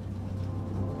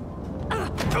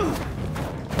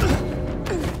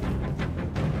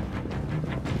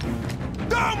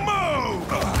 Don't move!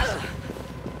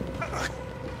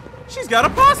 She's got a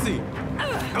posse.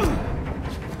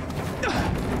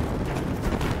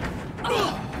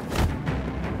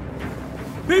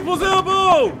 People's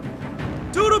elbow.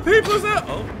 Do the people's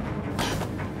elbow.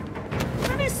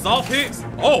 Are these soft hits?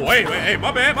 Oh wait, hey,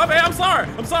 my bad. I'm sorry.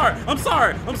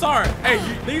 Hey,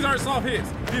 these aren't soft hits.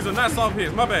 These are not soft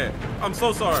hits. My bad. I'm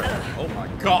so sorry. Oh my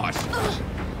gosh.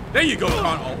 There you go,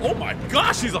 Con. Oh my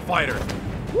gosh, she's a fighter.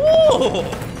 Woo!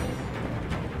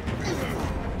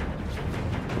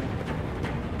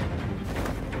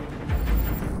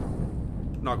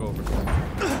 Knock over.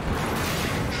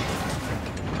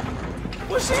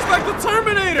 Well, she's like the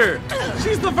Terminator.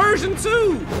 She's the version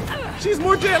 2. She's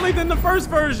more deadly than the first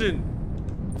version.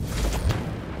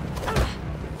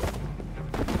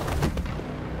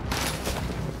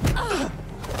 Oh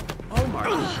my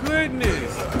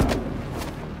goodness.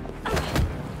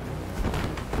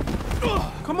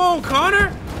 Come on,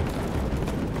 Connor.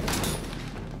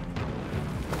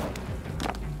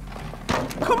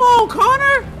 Come on,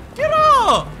 Connor. Get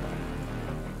up.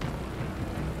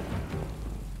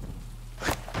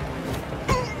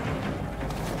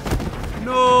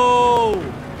 No.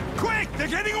 Quick, they're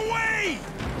getting away.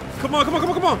 Come on.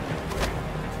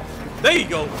 There you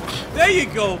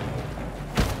go.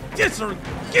 Get some.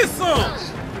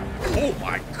 Oh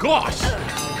my gosh.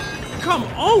 Come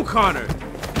on, Connor.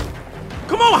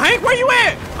 Come on, Hank, where you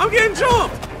at? I'm getting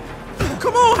jumped.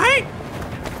 Come on, Hank.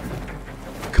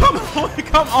 Come on,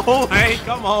 Hank,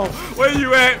 come on. Where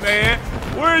you at, man?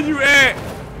 Where you at?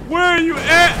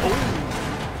 Oh.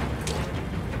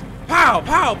 Pow.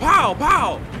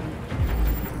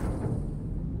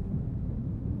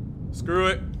 Screw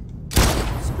it.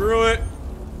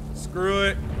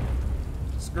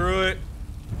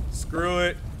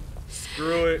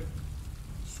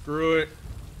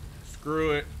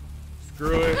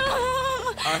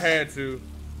 I had to.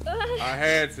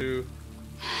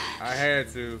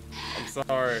 I'm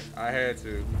sorry. I had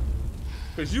to.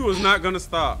 Because you was not going to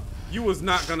stop. You was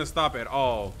not going to stop at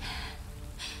all.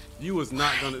 You was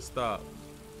not going to stop.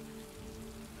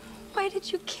 Why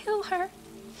did you kill her?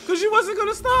 Because you wasn't going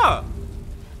to stop.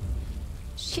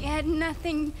 She had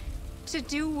nothing to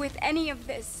do with any of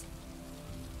this.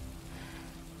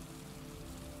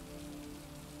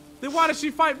 Then why did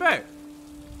she fight back?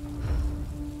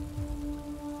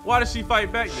 Why did she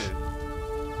fight back then?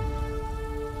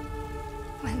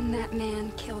 When that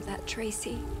man killed that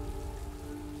Tracy,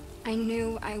 I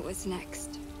knew I was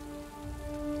next.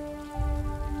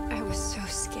 I was so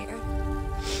scared.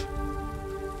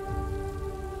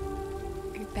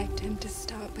 I begged him to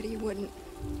stop, but he wouldn't.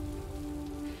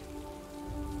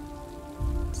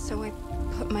 So I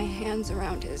put my hands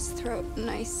around his throat and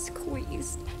I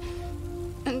squeezed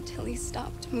until he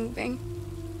stopped moving.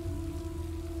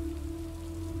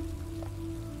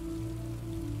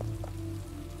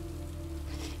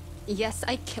 Yes,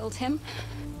 I killed him.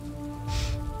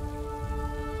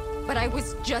 But I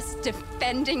was just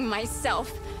defending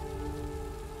myself.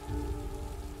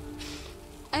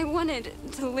 I wanted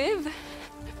to live.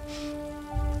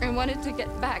 I wanted to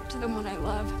get back to the one I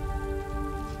love.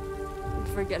 And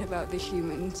forget about the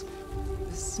humans.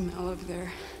 The smell of their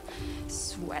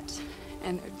sweat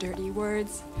and their dirty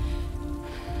words.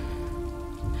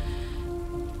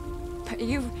 But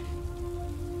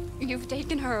you've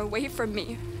taken her away from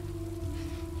me.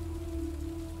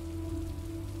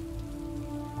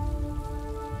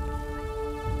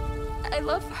 I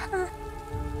love her.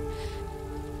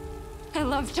 I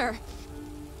loved her.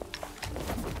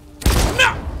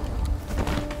 No!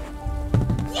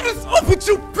 What is up with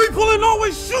you people and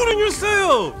always shooting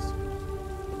yourselves?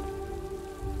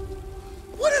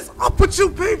 What is up with you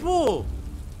people?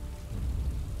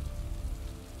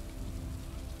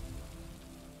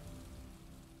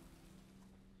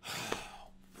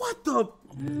 What the?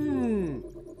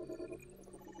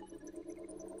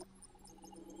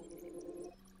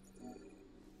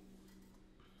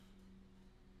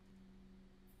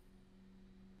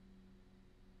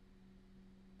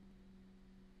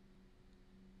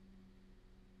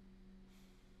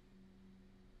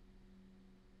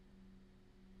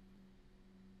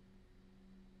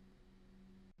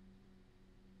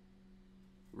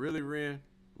 Really, Ren?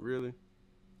 Really?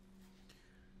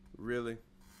 Really?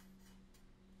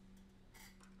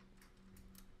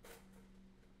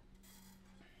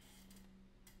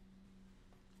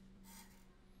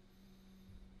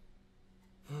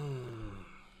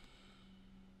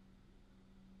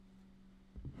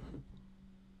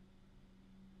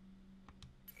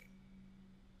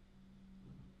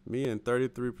 Me and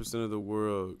 33% of the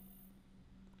world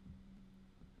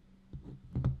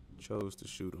chose to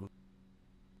shoot him.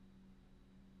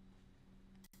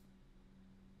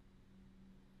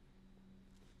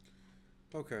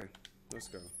 Okay, let's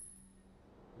go.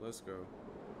 Let's go.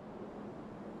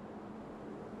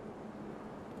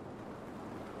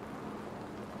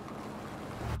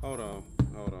 Hold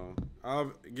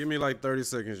on. Give me like 30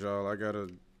 seconds, y'all. I'm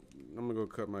gonna go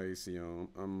cut my AC on.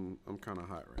 I'm kind of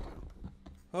hot right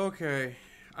now. Okay.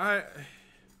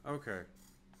 Okay.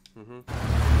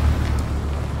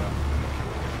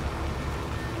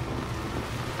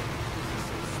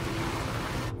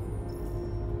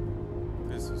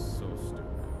 This is so stupid.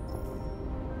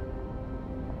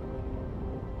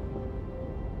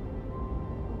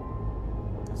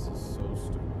 This is so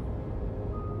stupid.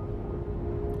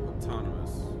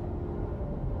 Autonomous.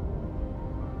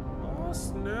 Oh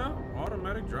snap!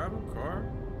 Automatic driving car.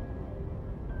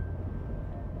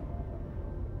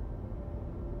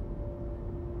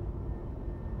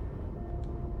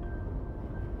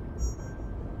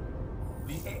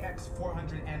 The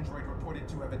AX-400 android reported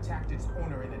to have attacked its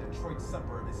owner in a Detroit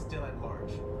suburb is still at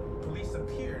large. Police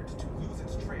appeared to lose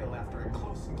its trail after a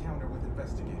close encounter with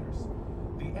investigators.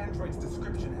 The android's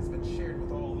description has been shared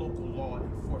with all local law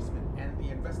enforcement, and the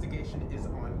investigation is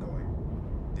ongoing.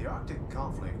 The Arctic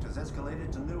conflict has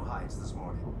escalated to new heights this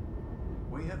morning.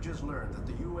 We have just learned that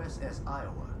the USS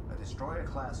Iowa, a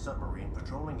destroyer-class submarine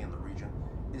patrolling in the region,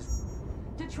 is...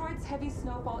 Detroit's heavy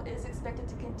snowfall is expected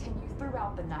to continue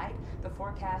throughout the night. The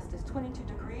forecast is 22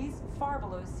 degrees, far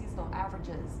below seasonal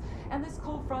averages. And this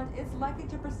cold front is likely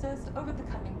to persist over the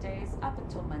coming days up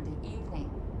until Monday evening.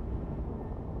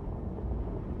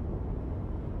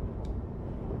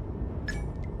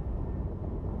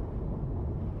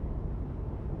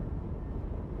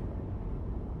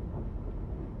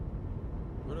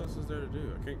 What else is there to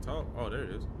do? I can't talk. Oh, there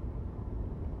it is.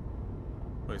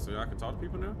 Wait, so I can talk to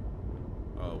people now?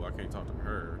 Oh, well, I can't talk to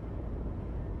her.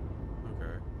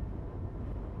 Okay.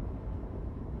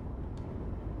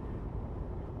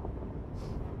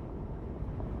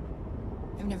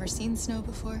 I've never seen snow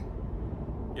before.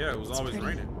 Yeah, it was always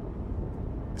raining.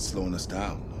 It's slowing us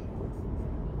down.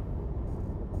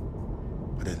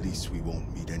 But at least we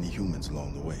won't meet any humans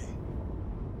along the way.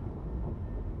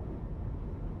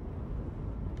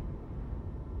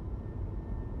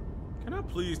 Can I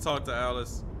please talk to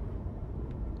Alice?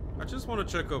 I just want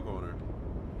to check up on her.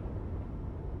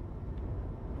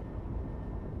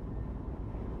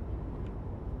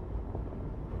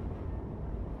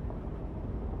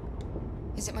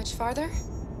 Is it much farther?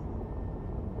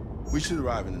 We should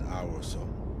arrive in an hour or so.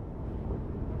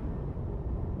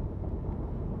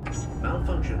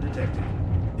 Malfunction detected.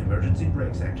 Emergency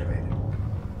brakes activated.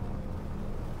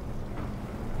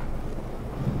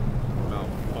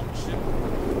 Malfunction?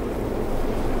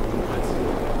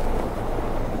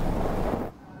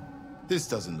 This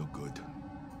doesn't look good.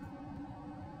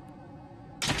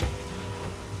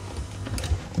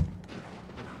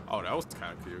 Oh, that was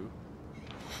kind of cute.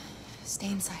 Stay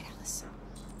inside, Alice.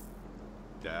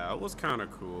 That was kind of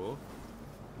cool.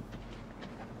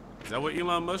 Is that what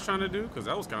Elon Musk trying to do? Because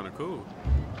that was kind of cool.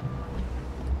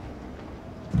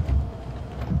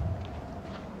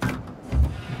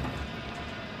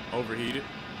 Overheated.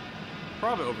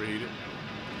 Probably overheated.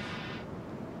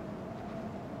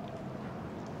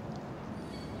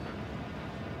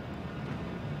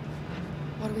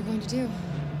 What are we going to do?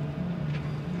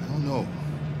 I don't know.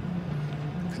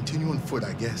 Continue on foot,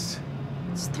 I guess.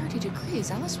 It's 30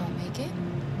 degrees. Alice won't make it.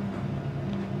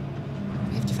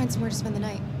 We have to find somewhere to spend the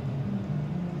night.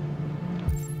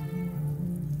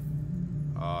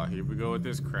 Here we go with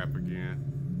this crap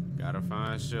again. Gotta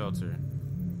find shelter.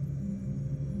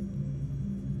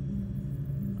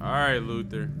 All right,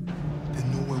 Luther. There's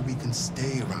nowhere we can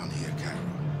stay around here, Carol.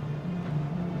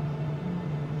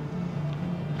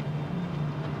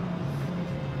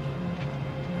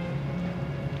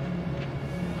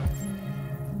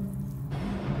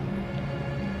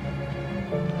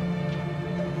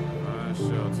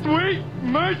 Sweet,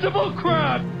 merciful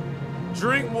crap!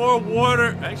 Drink more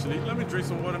water. Actually, let me drink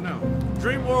some water now.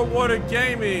 Drink more water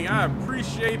gaming. I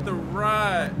appreciate the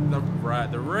ride.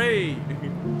 The raid.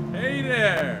 Hey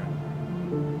there.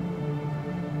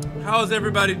 How's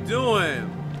everybody doing?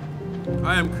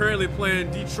 I am currently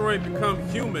playing Detroit Become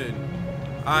Human.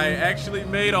 I actually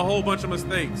made a whole bunch of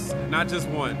mistakes, not just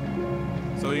one.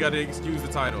 So you gotta excuse the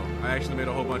title. I actually made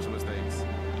a whole bunch of mistakes.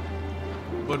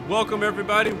 But welcome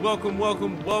everybody, welcome,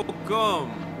 welcome, welcome.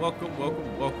 Welcome,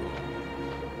 welcome, welcome.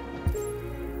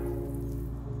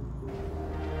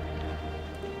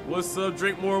 What's up,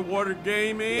 Drink More Water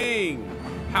Gaming?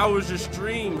 How was your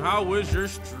stream? How was your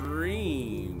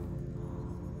stream?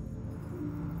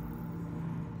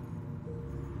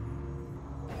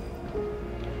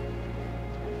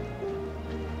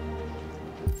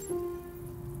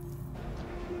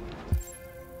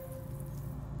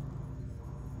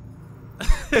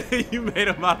 You made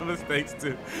a lot of mistakes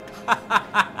too.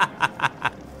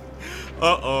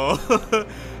 Uh-oh.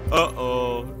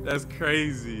 Uh-oh. That's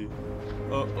crazy.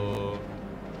 Uh-oh.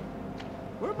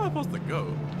 Where am I supposed to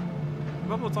go?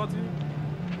 Am I supposed to talk to you?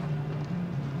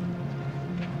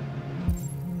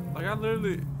 Like, I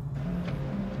literally...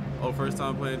 Oh, first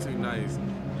time playing too. Nice.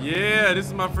 Yeah, this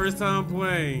is my first time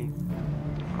playing.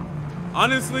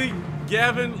 Honestly,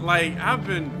 Gavin, like, I've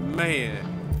been... Man.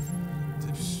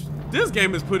 This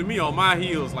game is putting me on my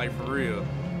heels, like, for real.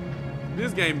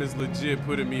 This game is legit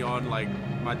putting me on, like,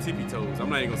 my tippy toes. I'm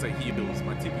not even gonna say heels,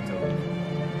 my tippy toes.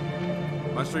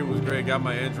 My stream was great. Got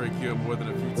my Android killed more than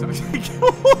a few times.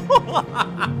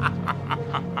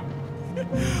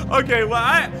 Okay, well,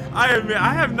 I admit,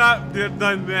 I have not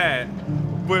done that.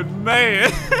 But,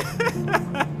 man.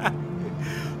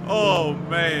 Oh,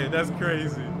 man, that's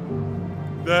crazy.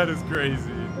 That is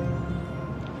crazy.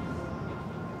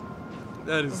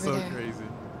 That is so crazy.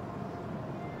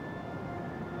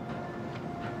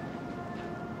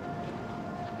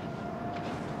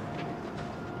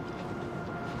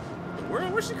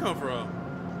 Where'd she come from?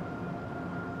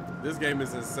 This game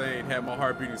is insane. Had my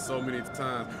heart beating so many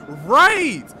times.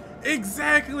 Right!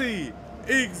 Exactly!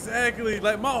 Exactly.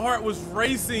 Like, my heart was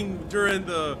racing during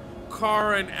the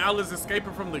car and Alice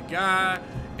escaping from the guy,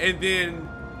 and then...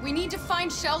 We need to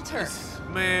find shelter.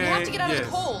 Man, we have to get out of the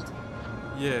cold.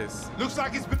 Yes. Looks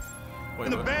like it's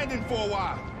been abandoned for a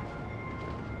while.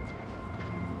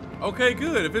 Okay,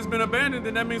 good. If it's been abandoned,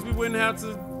 then that means we wouldn't have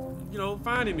to, you know,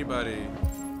 find anybody.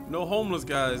 No homeless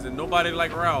guys and nobody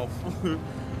like Ralph.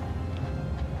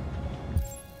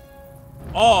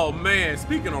 Oh man,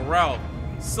 speaking of Ralph,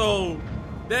 so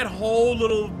that whole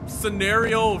little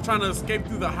scenario of trying to escape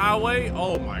through the highway,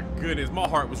 oh my goodness, my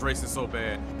heart was racing so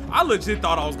bad. I legit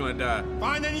thought I was gonna die.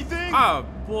 Find anything? Ah,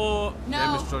 boy. No.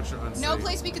 Damage structure unsafe. No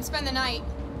place we could spend the night.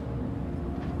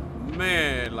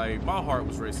 Man, like, my heart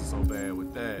was racing so bad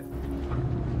with that.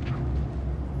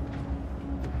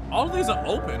 All of these are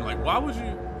open. Like, why would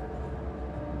you...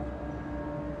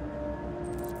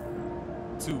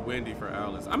 Too windy for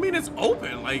Alice. I mean, it's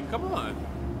open. Like, come on.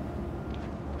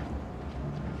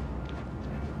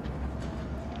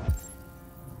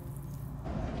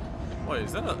 Wait,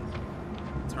 is that a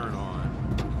turn on?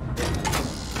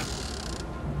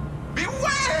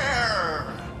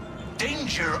 Beware!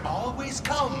 Danger always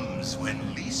comes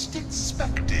when least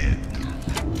expected.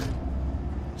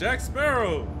 Jack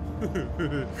Sparrow!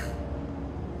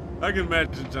 I can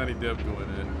imagine Johnny Depp doing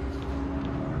that.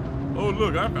 Oh,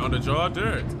 look, I found a jar of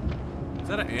dirt. Is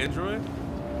that an android?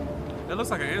 That looks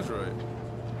like an android.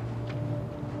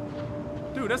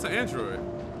 Dude, that's an android.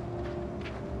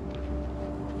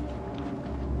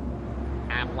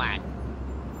 I'm what?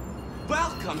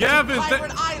 Welcome Gavin, to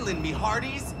Pirate Island, me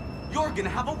hearties. You're gonna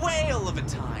have a whale of a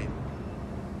time.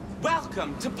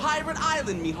 Welcome to Pirate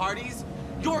Island, me hearties.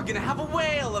 You're gonna have a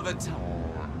whale of a time.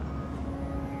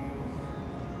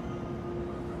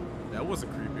 That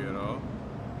wasn't creepy at all.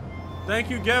 Thank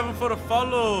you, Gavin, for the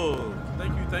follow.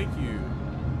 Thank you, thank you.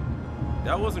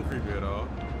 That wasn't creepy at all.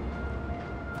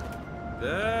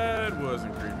 That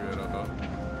wasn't creepy at all.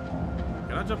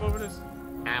 Can I jump over this?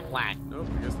 What? Nope,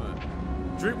 I guess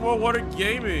not. Drink More Water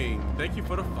Gaming. Thank you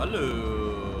for the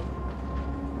follow.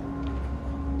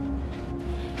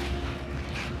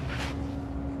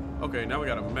 Okay, now we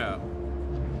got a map.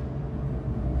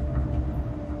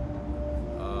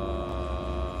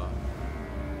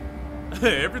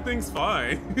 Everything's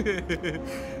fine.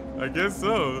 I guess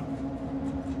so.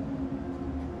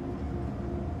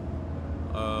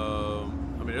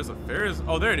 I mean, there's a Ferris.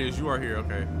 Oh, there it is. You are here.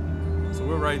 Okay. So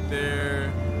we're right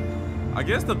there. I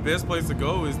guess the best place to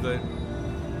go is the...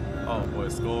 Oh, boy.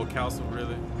 Skull Castle,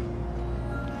 really?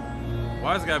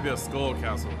 Why has it got to be a Skull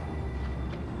Castle?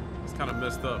 It's kind of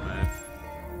messed up, man.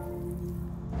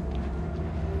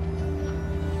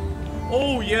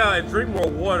 Oh, yeah. And drink more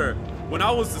water. When I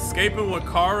was escaping with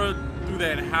Kara through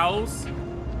that house,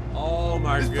 oh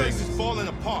my goodness. This place is falling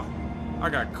apart. I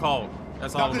got caught.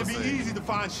 That's all I'm gonna say. It's not gonna be easy to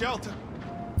find shelter.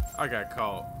 I got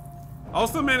caught. I'll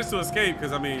still manage to escape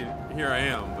because I mean, here I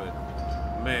am, but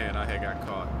man, I had got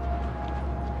caught.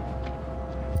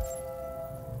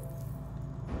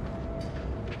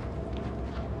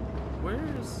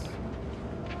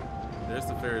 There's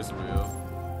the Ferris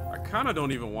wheel. I kind of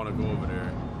don't even want to go over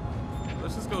there.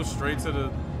 Let's just go straight to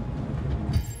the...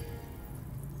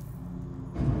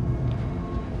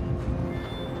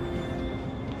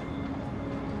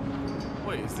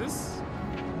 Wait, is this?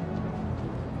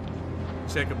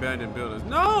 Check abandoned buildings.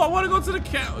 No, I want to go to the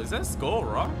castle. Is that Skull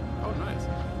Rock? Oh, nice.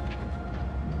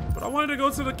 But I wanted to go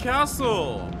to the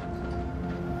castle.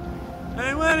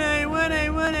 I wanna go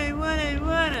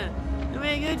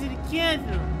to the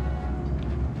castle.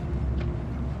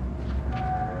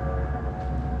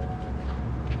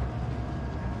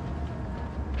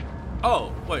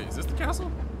 Oh, wait, is this the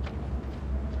castle?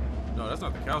 No, that's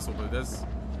not the castle, but this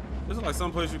is like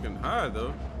someplace you can hide,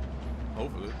 though.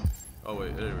 Hopefully. Oh,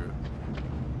 wait, there we go.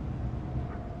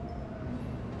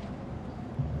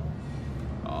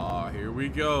 Oh, here we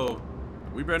go.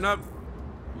 We better not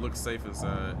look safe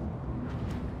inside.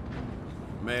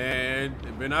 Man,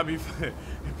 it better not be, it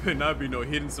better not be no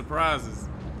hidden surprises.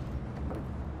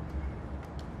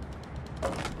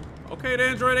 Okay, the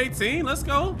Android 18, let's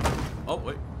go. Oh,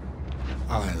 wait.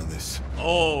 I'll handle this.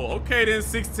 Oh, okay then,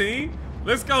 16.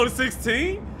 Let's go to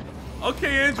 16.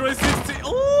 Okay, Android 16.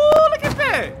 Oh, look at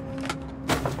that.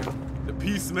 The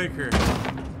Peacemaker.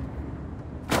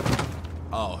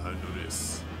 I'll handle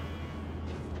this.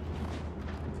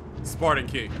 Spartan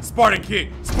kick. Spartan kick.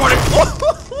 Spartan.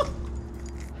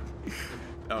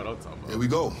 Oh, don't talk about. Here we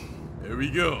go. Here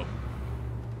we go.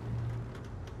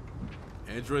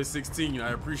 Android 16,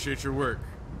 I appreciate your work.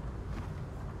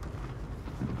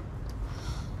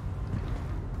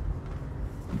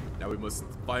 Now we must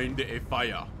find a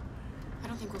fire. I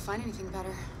don't think we'll find anything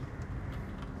better.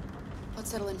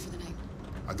 Let's settle in for the night.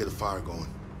 I'll get a fire going.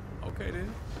 Okay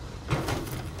then.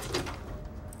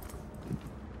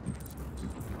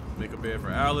 Make a bed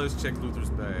for Alice. Check Luther's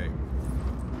bag.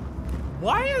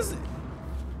 Why is it?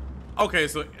 Okay,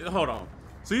 so hold on.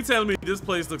 So you telling me this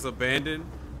place looks abandoned,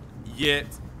 yet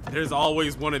there's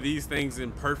always one of these things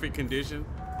in perfect condition?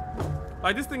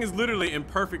 Like this thing is literally in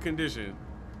perfect condition.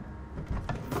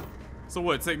 So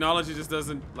what, technology just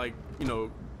doesn't, like, you know,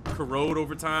 corrode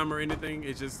over time or anything?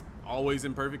 It's just always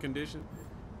in perfect condition?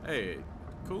 Hey,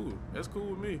 cool. That's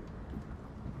cool with me.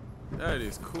 That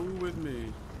is cool with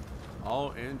me.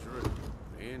 All Android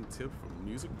and tip from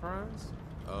music prize?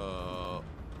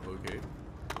 Okay.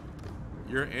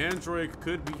 Your Android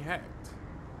could be hacked.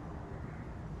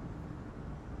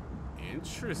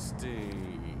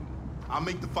 Interesting. I'll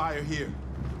make the fire here.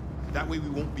 That way we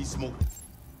won't be smoking.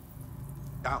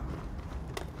 Out.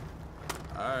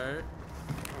 Alright.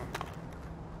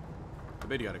 I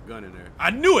bet he got a gun in there.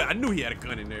 I knew it! I knew he had a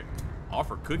gun in there.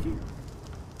 Offer cookie?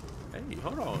 Hey,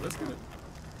 hold on. Let's get it.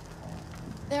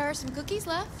 There are some cookies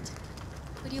left.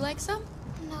 Would you like some?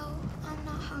 No, I'm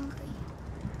not hungry.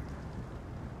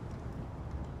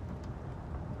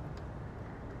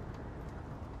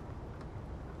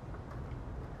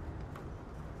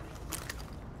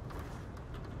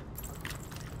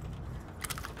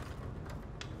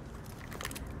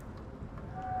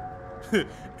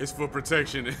 It's for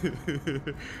protection.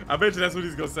 I bet you that's what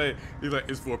he's gonna say. He's like,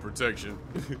 it's for protection.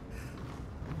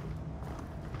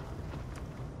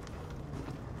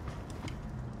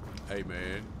 Hey,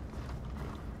 man.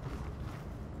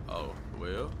 Oh,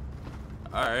 well.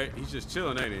 Alright, he's just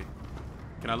chilling, ain't he?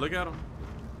 Can I look at him?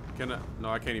 Can I? No,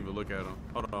 I can't even look at him.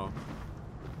 Hold on.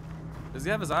 Does he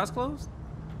have his eyes closed?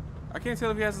 I can't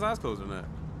tell if he has his eyes closed or not.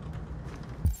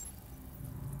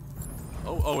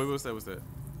 Oh, wait, what's that? What's that?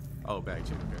 Oh, bag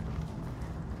check, okay.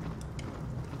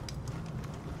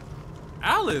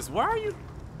 Alice, why are you?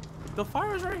 The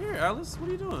fire's right here, Alice. What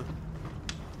are you doing?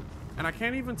 And I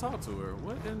can't even talk to her.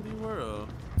 What in the world?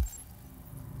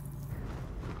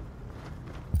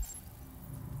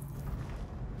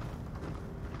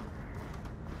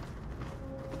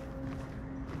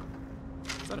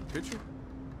 Is that a picture?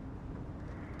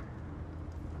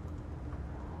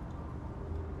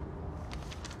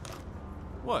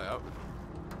 What?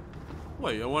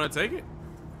 Wait, you want to take it?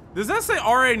 Does that say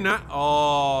RA9?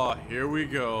 Oh, here we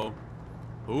go.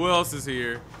 Who else is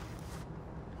here?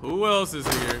 Who else is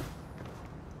here?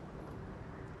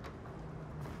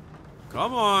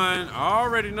 Come on. I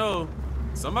already know.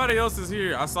 Somebody else is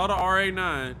here. I saw the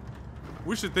RA9.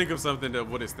 We should think of something that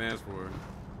what it stands for.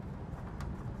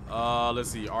 Let's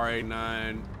see.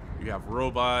 RA9. You have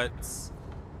robots.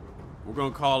 We're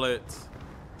going to call it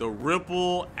the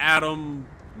Ripple Atom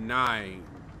 9.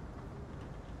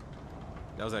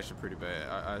 That was actually pretty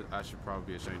bad. I should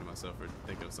probably be ashamed of myself for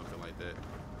thinking of something like that.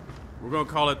 We're gonna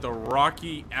call it the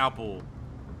Rocky Apple.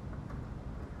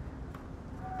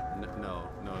 No,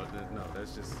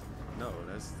 that's just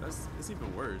that's it's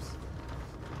even worse.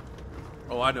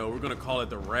 Oh, I know. We're gonna call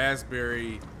it the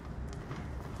Raspberry.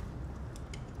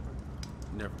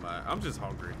 Never mind. I'm just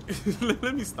hungry.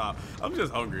 Let me stop. I'm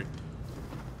just hungry.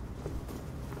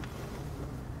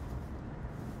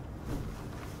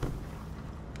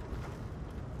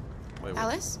 Wait,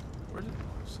 Alice? Where did...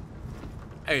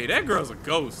 Hey, that girl's a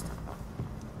ghost.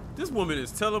 This woman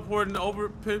is teleporting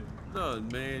over. Oh,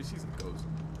 man, she's a ghost.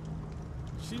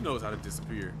 She knows how to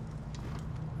disappear.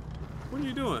 What are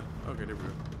you doing? Okay, there we go.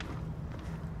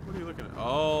 What are you looking at?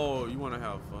 Oh, you want to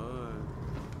have fun.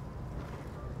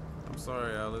 I'm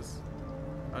sorry, Alice.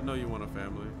 I know you want a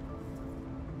family.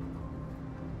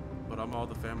 But I'm all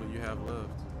the family you have left.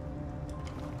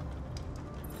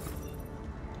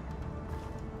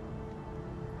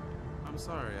 I'm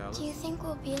sorry, Alice. Do you think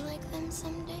we'll be like them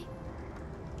someday?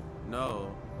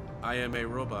 No, I am a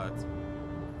robot.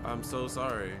 I'm so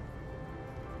sorry.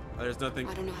 There's nothing.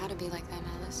 I don't know how to be like them,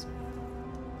 Alice.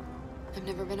 I've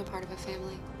never been a part of a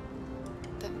family.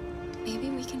 But maybe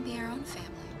we can be our own family.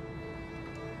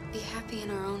 Be happy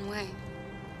in our own way.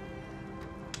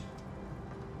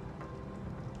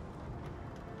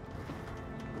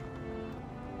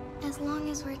 As long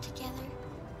as we're together,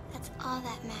 that's all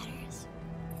that matters.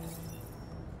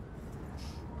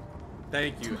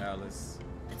 Thank you, Alice.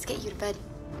 Let's get you to bed.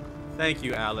 Thank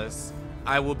you, Alice.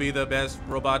 I will be the best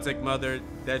robotic mother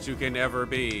that you can ever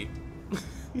be.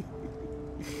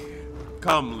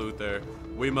 Come, Luther.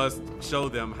 We must show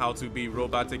them how to be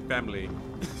robotic family.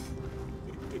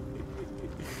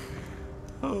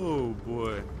 Oh,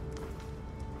 boy.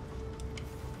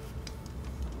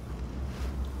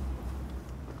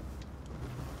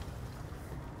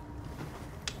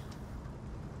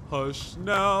 Hush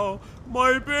now,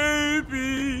 my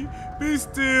baby. Be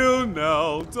still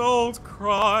now. Don't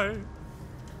cry.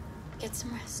 Get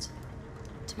some rest.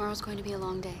 Tomorrow's going to be a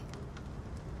long day.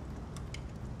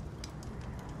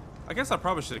 I guess I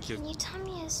probably should have kissed. Can you tell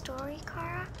me a story,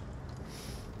 Kara?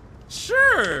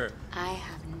 Sure. I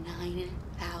have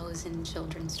 9,000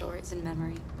 children's stories in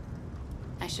memory.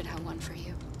 I should have one for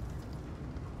you.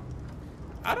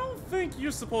 I don't think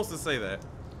you're supposed to say that.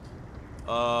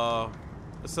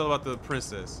 Let's tell about the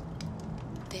princess.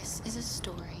 This is a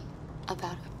story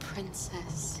about a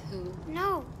princess who...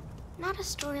 No, not a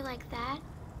story like that.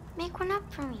 Make one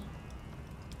up for me.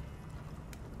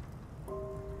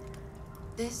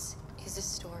 This is a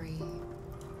story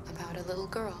about a little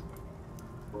girl.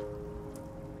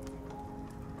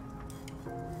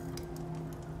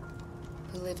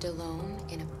 Who lived alone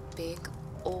in a big,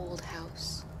 old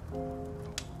house.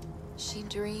 She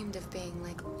dreamed of being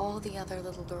like all the other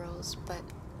little girls, but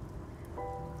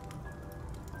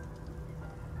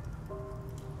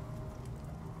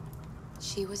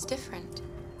she was different.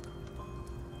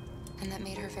 And that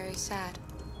made her very sad.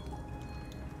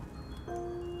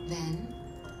 Then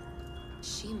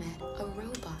she met a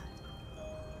robot.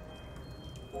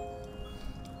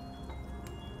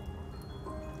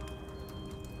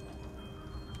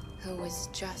 Who was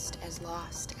just as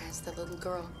lost as the little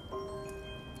girl.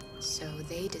 So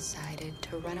they decided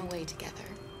to run away together.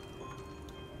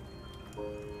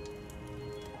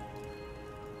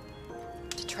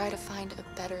 To try to find a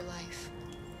better life.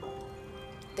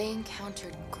 They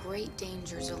encountered great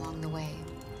dangers along the way,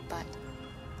 but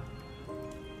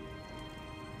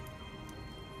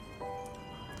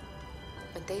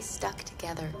they stuck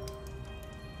together.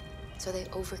 So they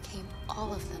overcame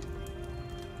all of them.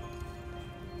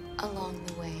 Along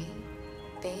the way,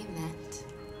 they met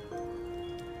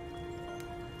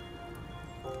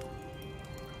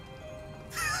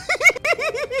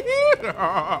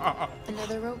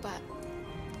another robot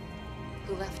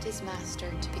who left his master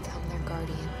to become their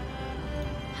guardian.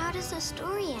 How does the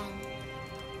story end?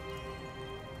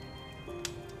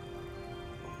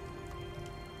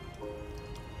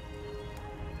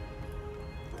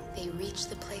 They reach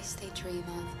the place they dream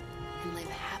of and live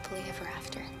happily ever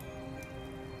after.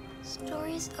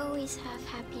 Stories always have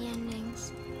happy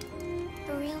endings.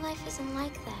 But real life isn't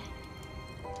like that.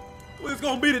 Well, it's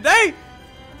gonna be today.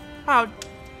 How?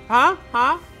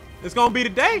 Huh? It's gonna be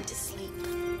today. To sleep.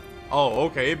 Oh,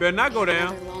 okay. It better not go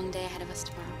down. Another long day ahead of us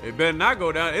tomorrow. It better not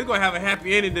go down. It's gonna have a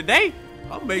happy ending today.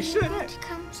 I'll make sure of Want that. to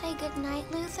come say goodnight,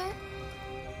 Luther?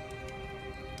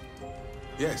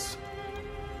 Yes.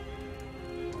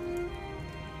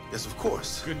 Yes, of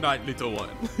course. Good night, little one.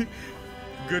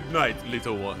 Good night,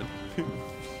 little one.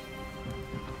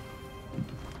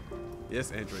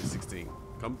 Yes, Android 16.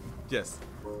 Come. Yes.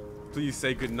 Please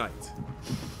say good night.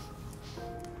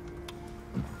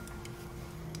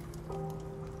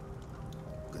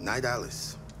 Good night,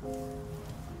 Alice.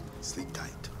 Sleep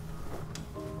tight.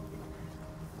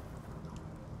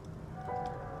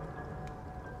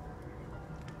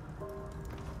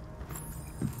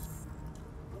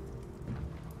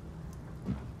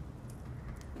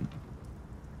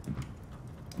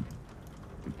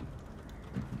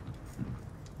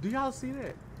 Do y'all see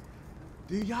that?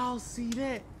 Do y'all see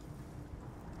that?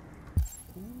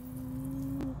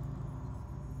 Ooh.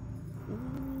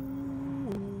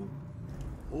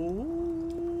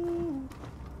 Ooh.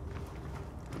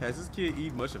 Has this kid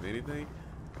eaten much of anything?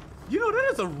 You know, that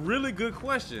is a really good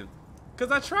question.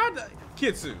 Because I tried to...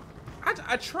 Kitsu,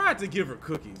 I tried to give her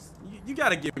cookies. You got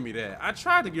to give me that. I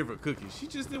tried to give her cookies. She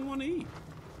just didn't want to eat.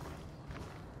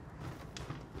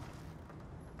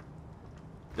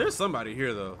 There's somebody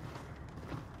here, though.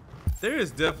 There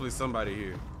is definitely somebody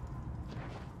here.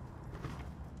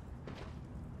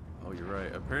 Oh, you're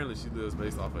right. Apparently, she lives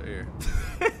based off of air.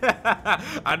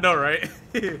 I know, right?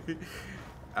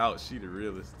 Ouch, she the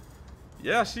realist.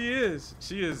 Yeah, she is.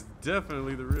 She is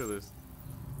definitely the realist.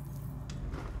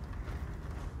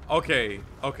 Okay.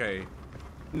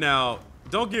 Now,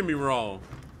 don't get me wrong.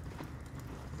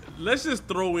 Let's just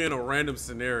throw in a random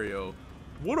scenario.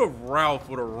 What if Ralph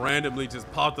would have randomly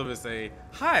just popped up and say,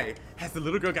 "Hi, has the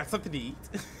little girl got something to eat?"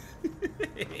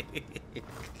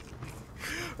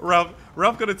 Ralph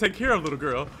gonna take care of little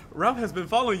girl. Ralph has been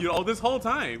following you all this whole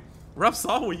time. Ralph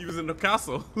saw when you was in the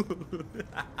castle.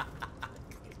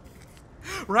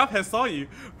 Ralph has saw you.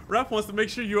 Ralph wants to make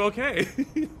sure you're okay.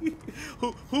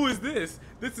 Who is this?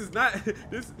 This is not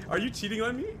this. Are you cheating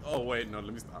on me? Oh wait, no.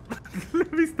 Let me stop.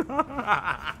 Let me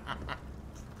stop.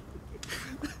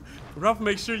 Ralph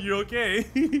makes sure you're okay.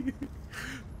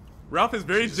 Ralph is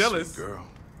very jealous. Sweet girl.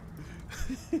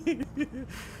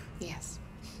 Yes.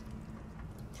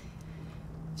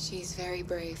 She's very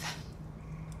brave.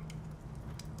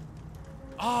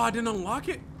 Oh, I didn't unlock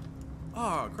it?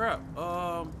 Oh, crap.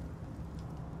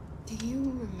 Do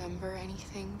you remember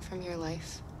anything from your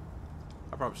life?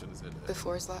 I probably shouldn't have said that.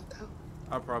 Before Zlatko?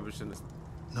 I probably shouldn't have.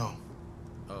 No.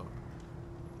 Oh.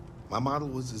 My model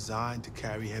was designed to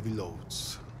carry heavy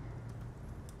loads.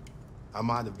 I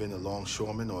might have been a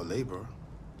longshoreman or a laborer.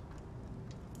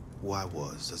 Who I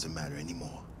was doesn't matter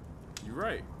anymore. You're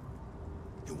right.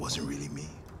 It wasn't really me.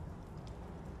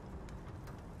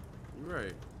 You're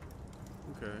right.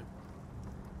 Okay.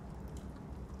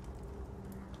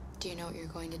 Do you know what you're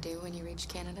going to do when you reach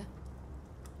Canada?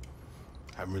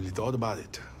 I haven't really thought about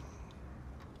it.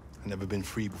 I've never been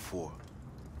free before.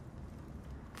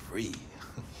 Free?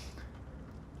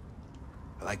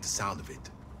 I like the sound of it.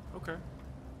 Okay.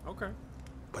 Okay.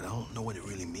 But I don't know what it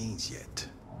really means yet.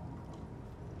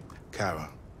 Kara,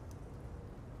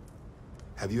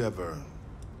 have you ever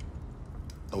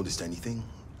noticed anything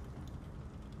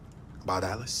about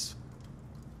Alice?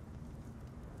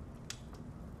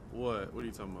 What? What are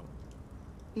you talking about?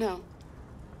 No.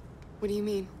 What do you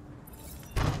mean?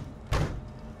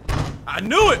 I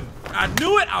knew it! I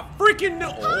knew it! I freaking knew!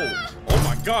 Oh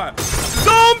my god.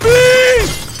 Zombies!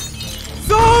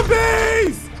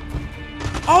 Zombies!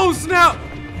 Oh snap!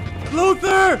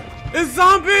 Luther! It's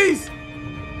zombies!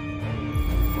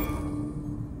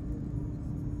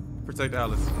 Protect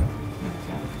Alice.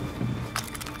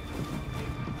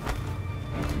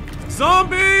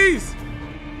 Zombies!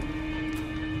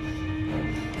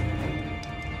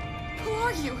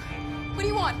 are you? What do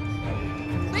you want?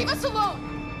 Leave us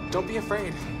alone! Don't be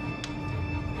afraid.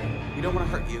 We don't want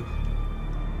to hurt you.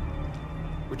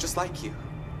 We're just like you.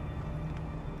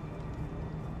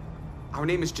 Our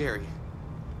name is Jerry.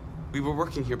 We were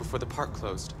working here before the park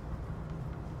closed.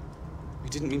 We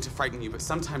didn't mean to frighten you, but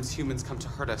sometimes humans come to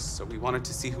hurt us, so we wanted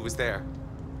to see who was there.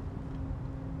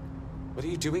 What are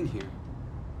you doing here?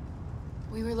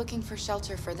 We were looking for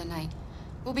shelter for the night.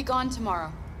 We'll be gone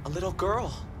tomorrow. A little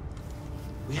girl.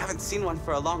 We haven't seen one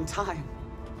for a long time.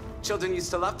 Children used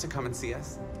to love to come and see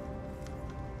us.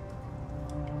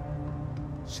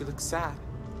 She looks sad.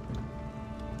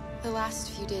 The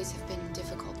last few days have been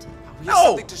difficult. We have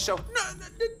something to show.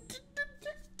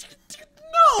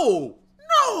 No!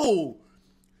 No!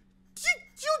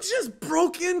 You just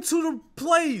broke into the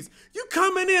place. You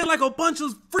coming in like a bunch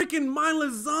of freaking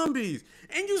mindless zombies.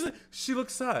 And you said, she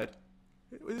looks sad.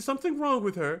 There's something wrong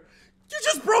with her. You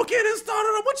just broke in and started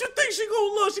her. What you think she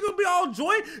gonna look? She gonna be all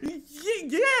joy?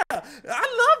 Yeah.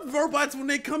 I love robots when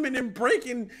they come in and break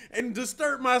and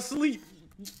disturb my sleep.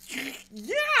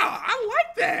 Yeah, I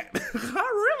like that.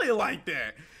 I really like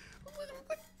that.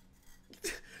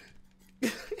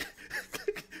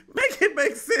 Make it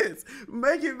make sense.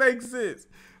 Make it make sense.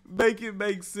 Make it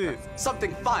make sense.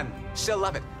 Something fun. She'll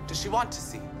love it. Does she want to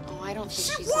see? Oh, I don't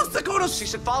think she wants to go to. She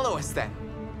should follow us then.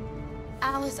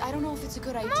 Alice, I don't know if it's a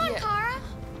good idea. Come on, Kara.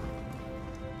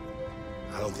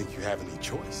 I don't think you have any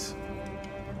choice.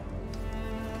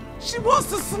 She wants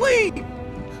to sleep.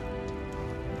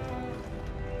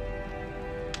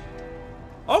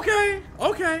 Okay,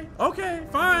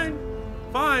 fine.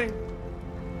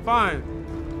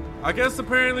 I guess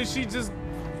apparently she just,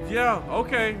 yeah,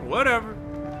 okay, whatever.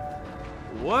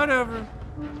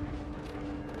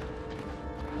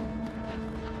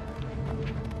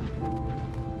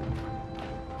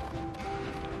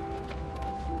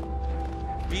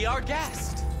 Be our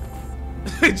guest.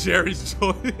 Jerry's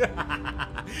joined.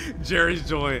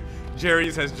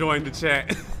 Jerry's has joined the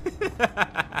chat.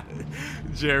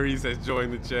 Jerry's has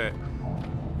joined the chat.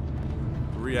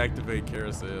 Reactivate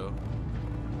carousel.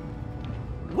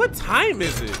 What time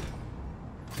is it?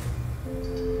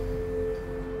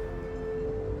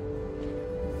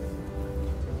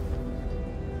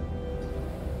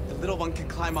 The little one can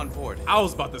climb on board. I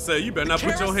was about to say, you better not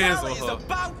put your hands on her. The carousel is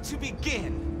about to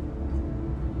begin.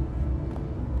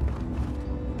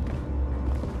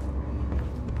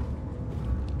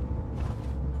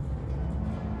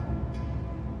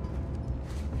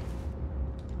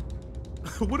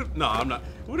 What if, no, I'm not.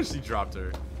 What if she dropped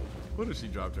her? What if she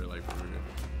dropped her like for real?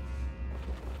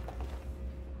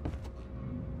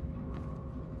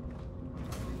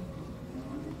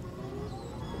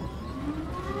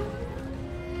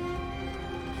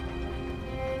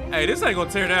 Hey, this ain't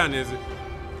gonna tear down, is it?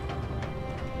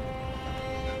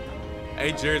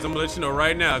 Hey, Jerry's, I'm gonna let you know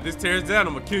right now. If this tears down,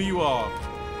 I'm gonna kill you all.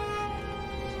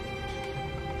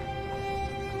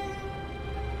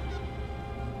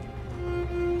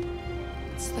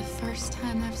 First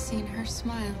time I've seen her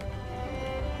smile.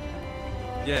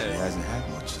 Yeah. She hasn't had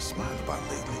much to smile about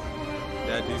lately.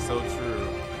 That is so true.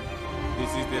 This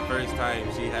is the first time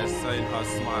she has seen her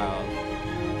smile.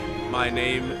 My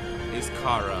name is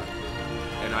Kara,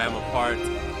 and I am a part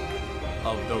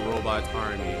of the robot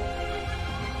army.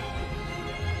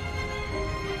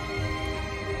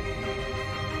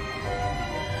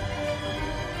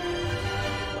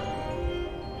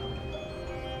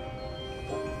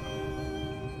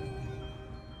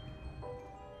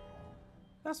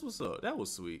 That's what's up. That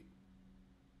was sweet.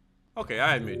 Okay,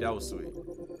 I admit that was sweet.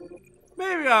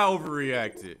 Maybe I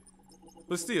overreacted.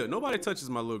 But still, nobody touches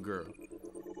my little girl.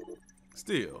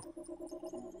 Still.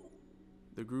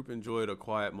 The group enjoyed a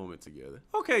quiet moment together.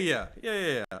 Okay, yeah.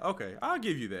 Okay, I'll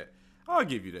give you that. I'll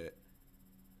give you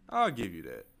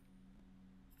that.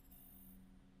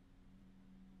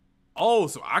 Oh,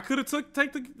 so I could have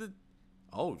take the...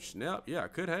 Oh, snap. Yeah, I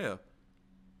could have.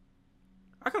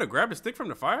 I could have grabbed a stick from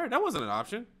the fire. That wasn't an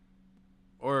option.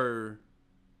 Or...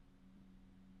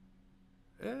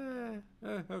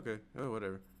 okay. Oh,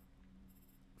 whatever.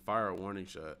 Fire a warning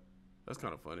shot. That's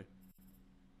kind of funny.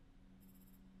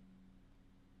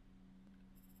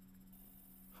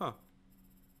 Huh.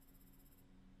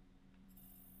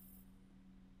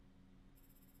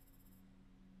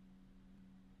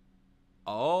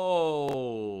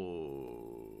 Oh.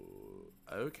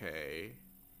 Okay.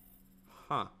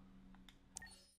 Huh.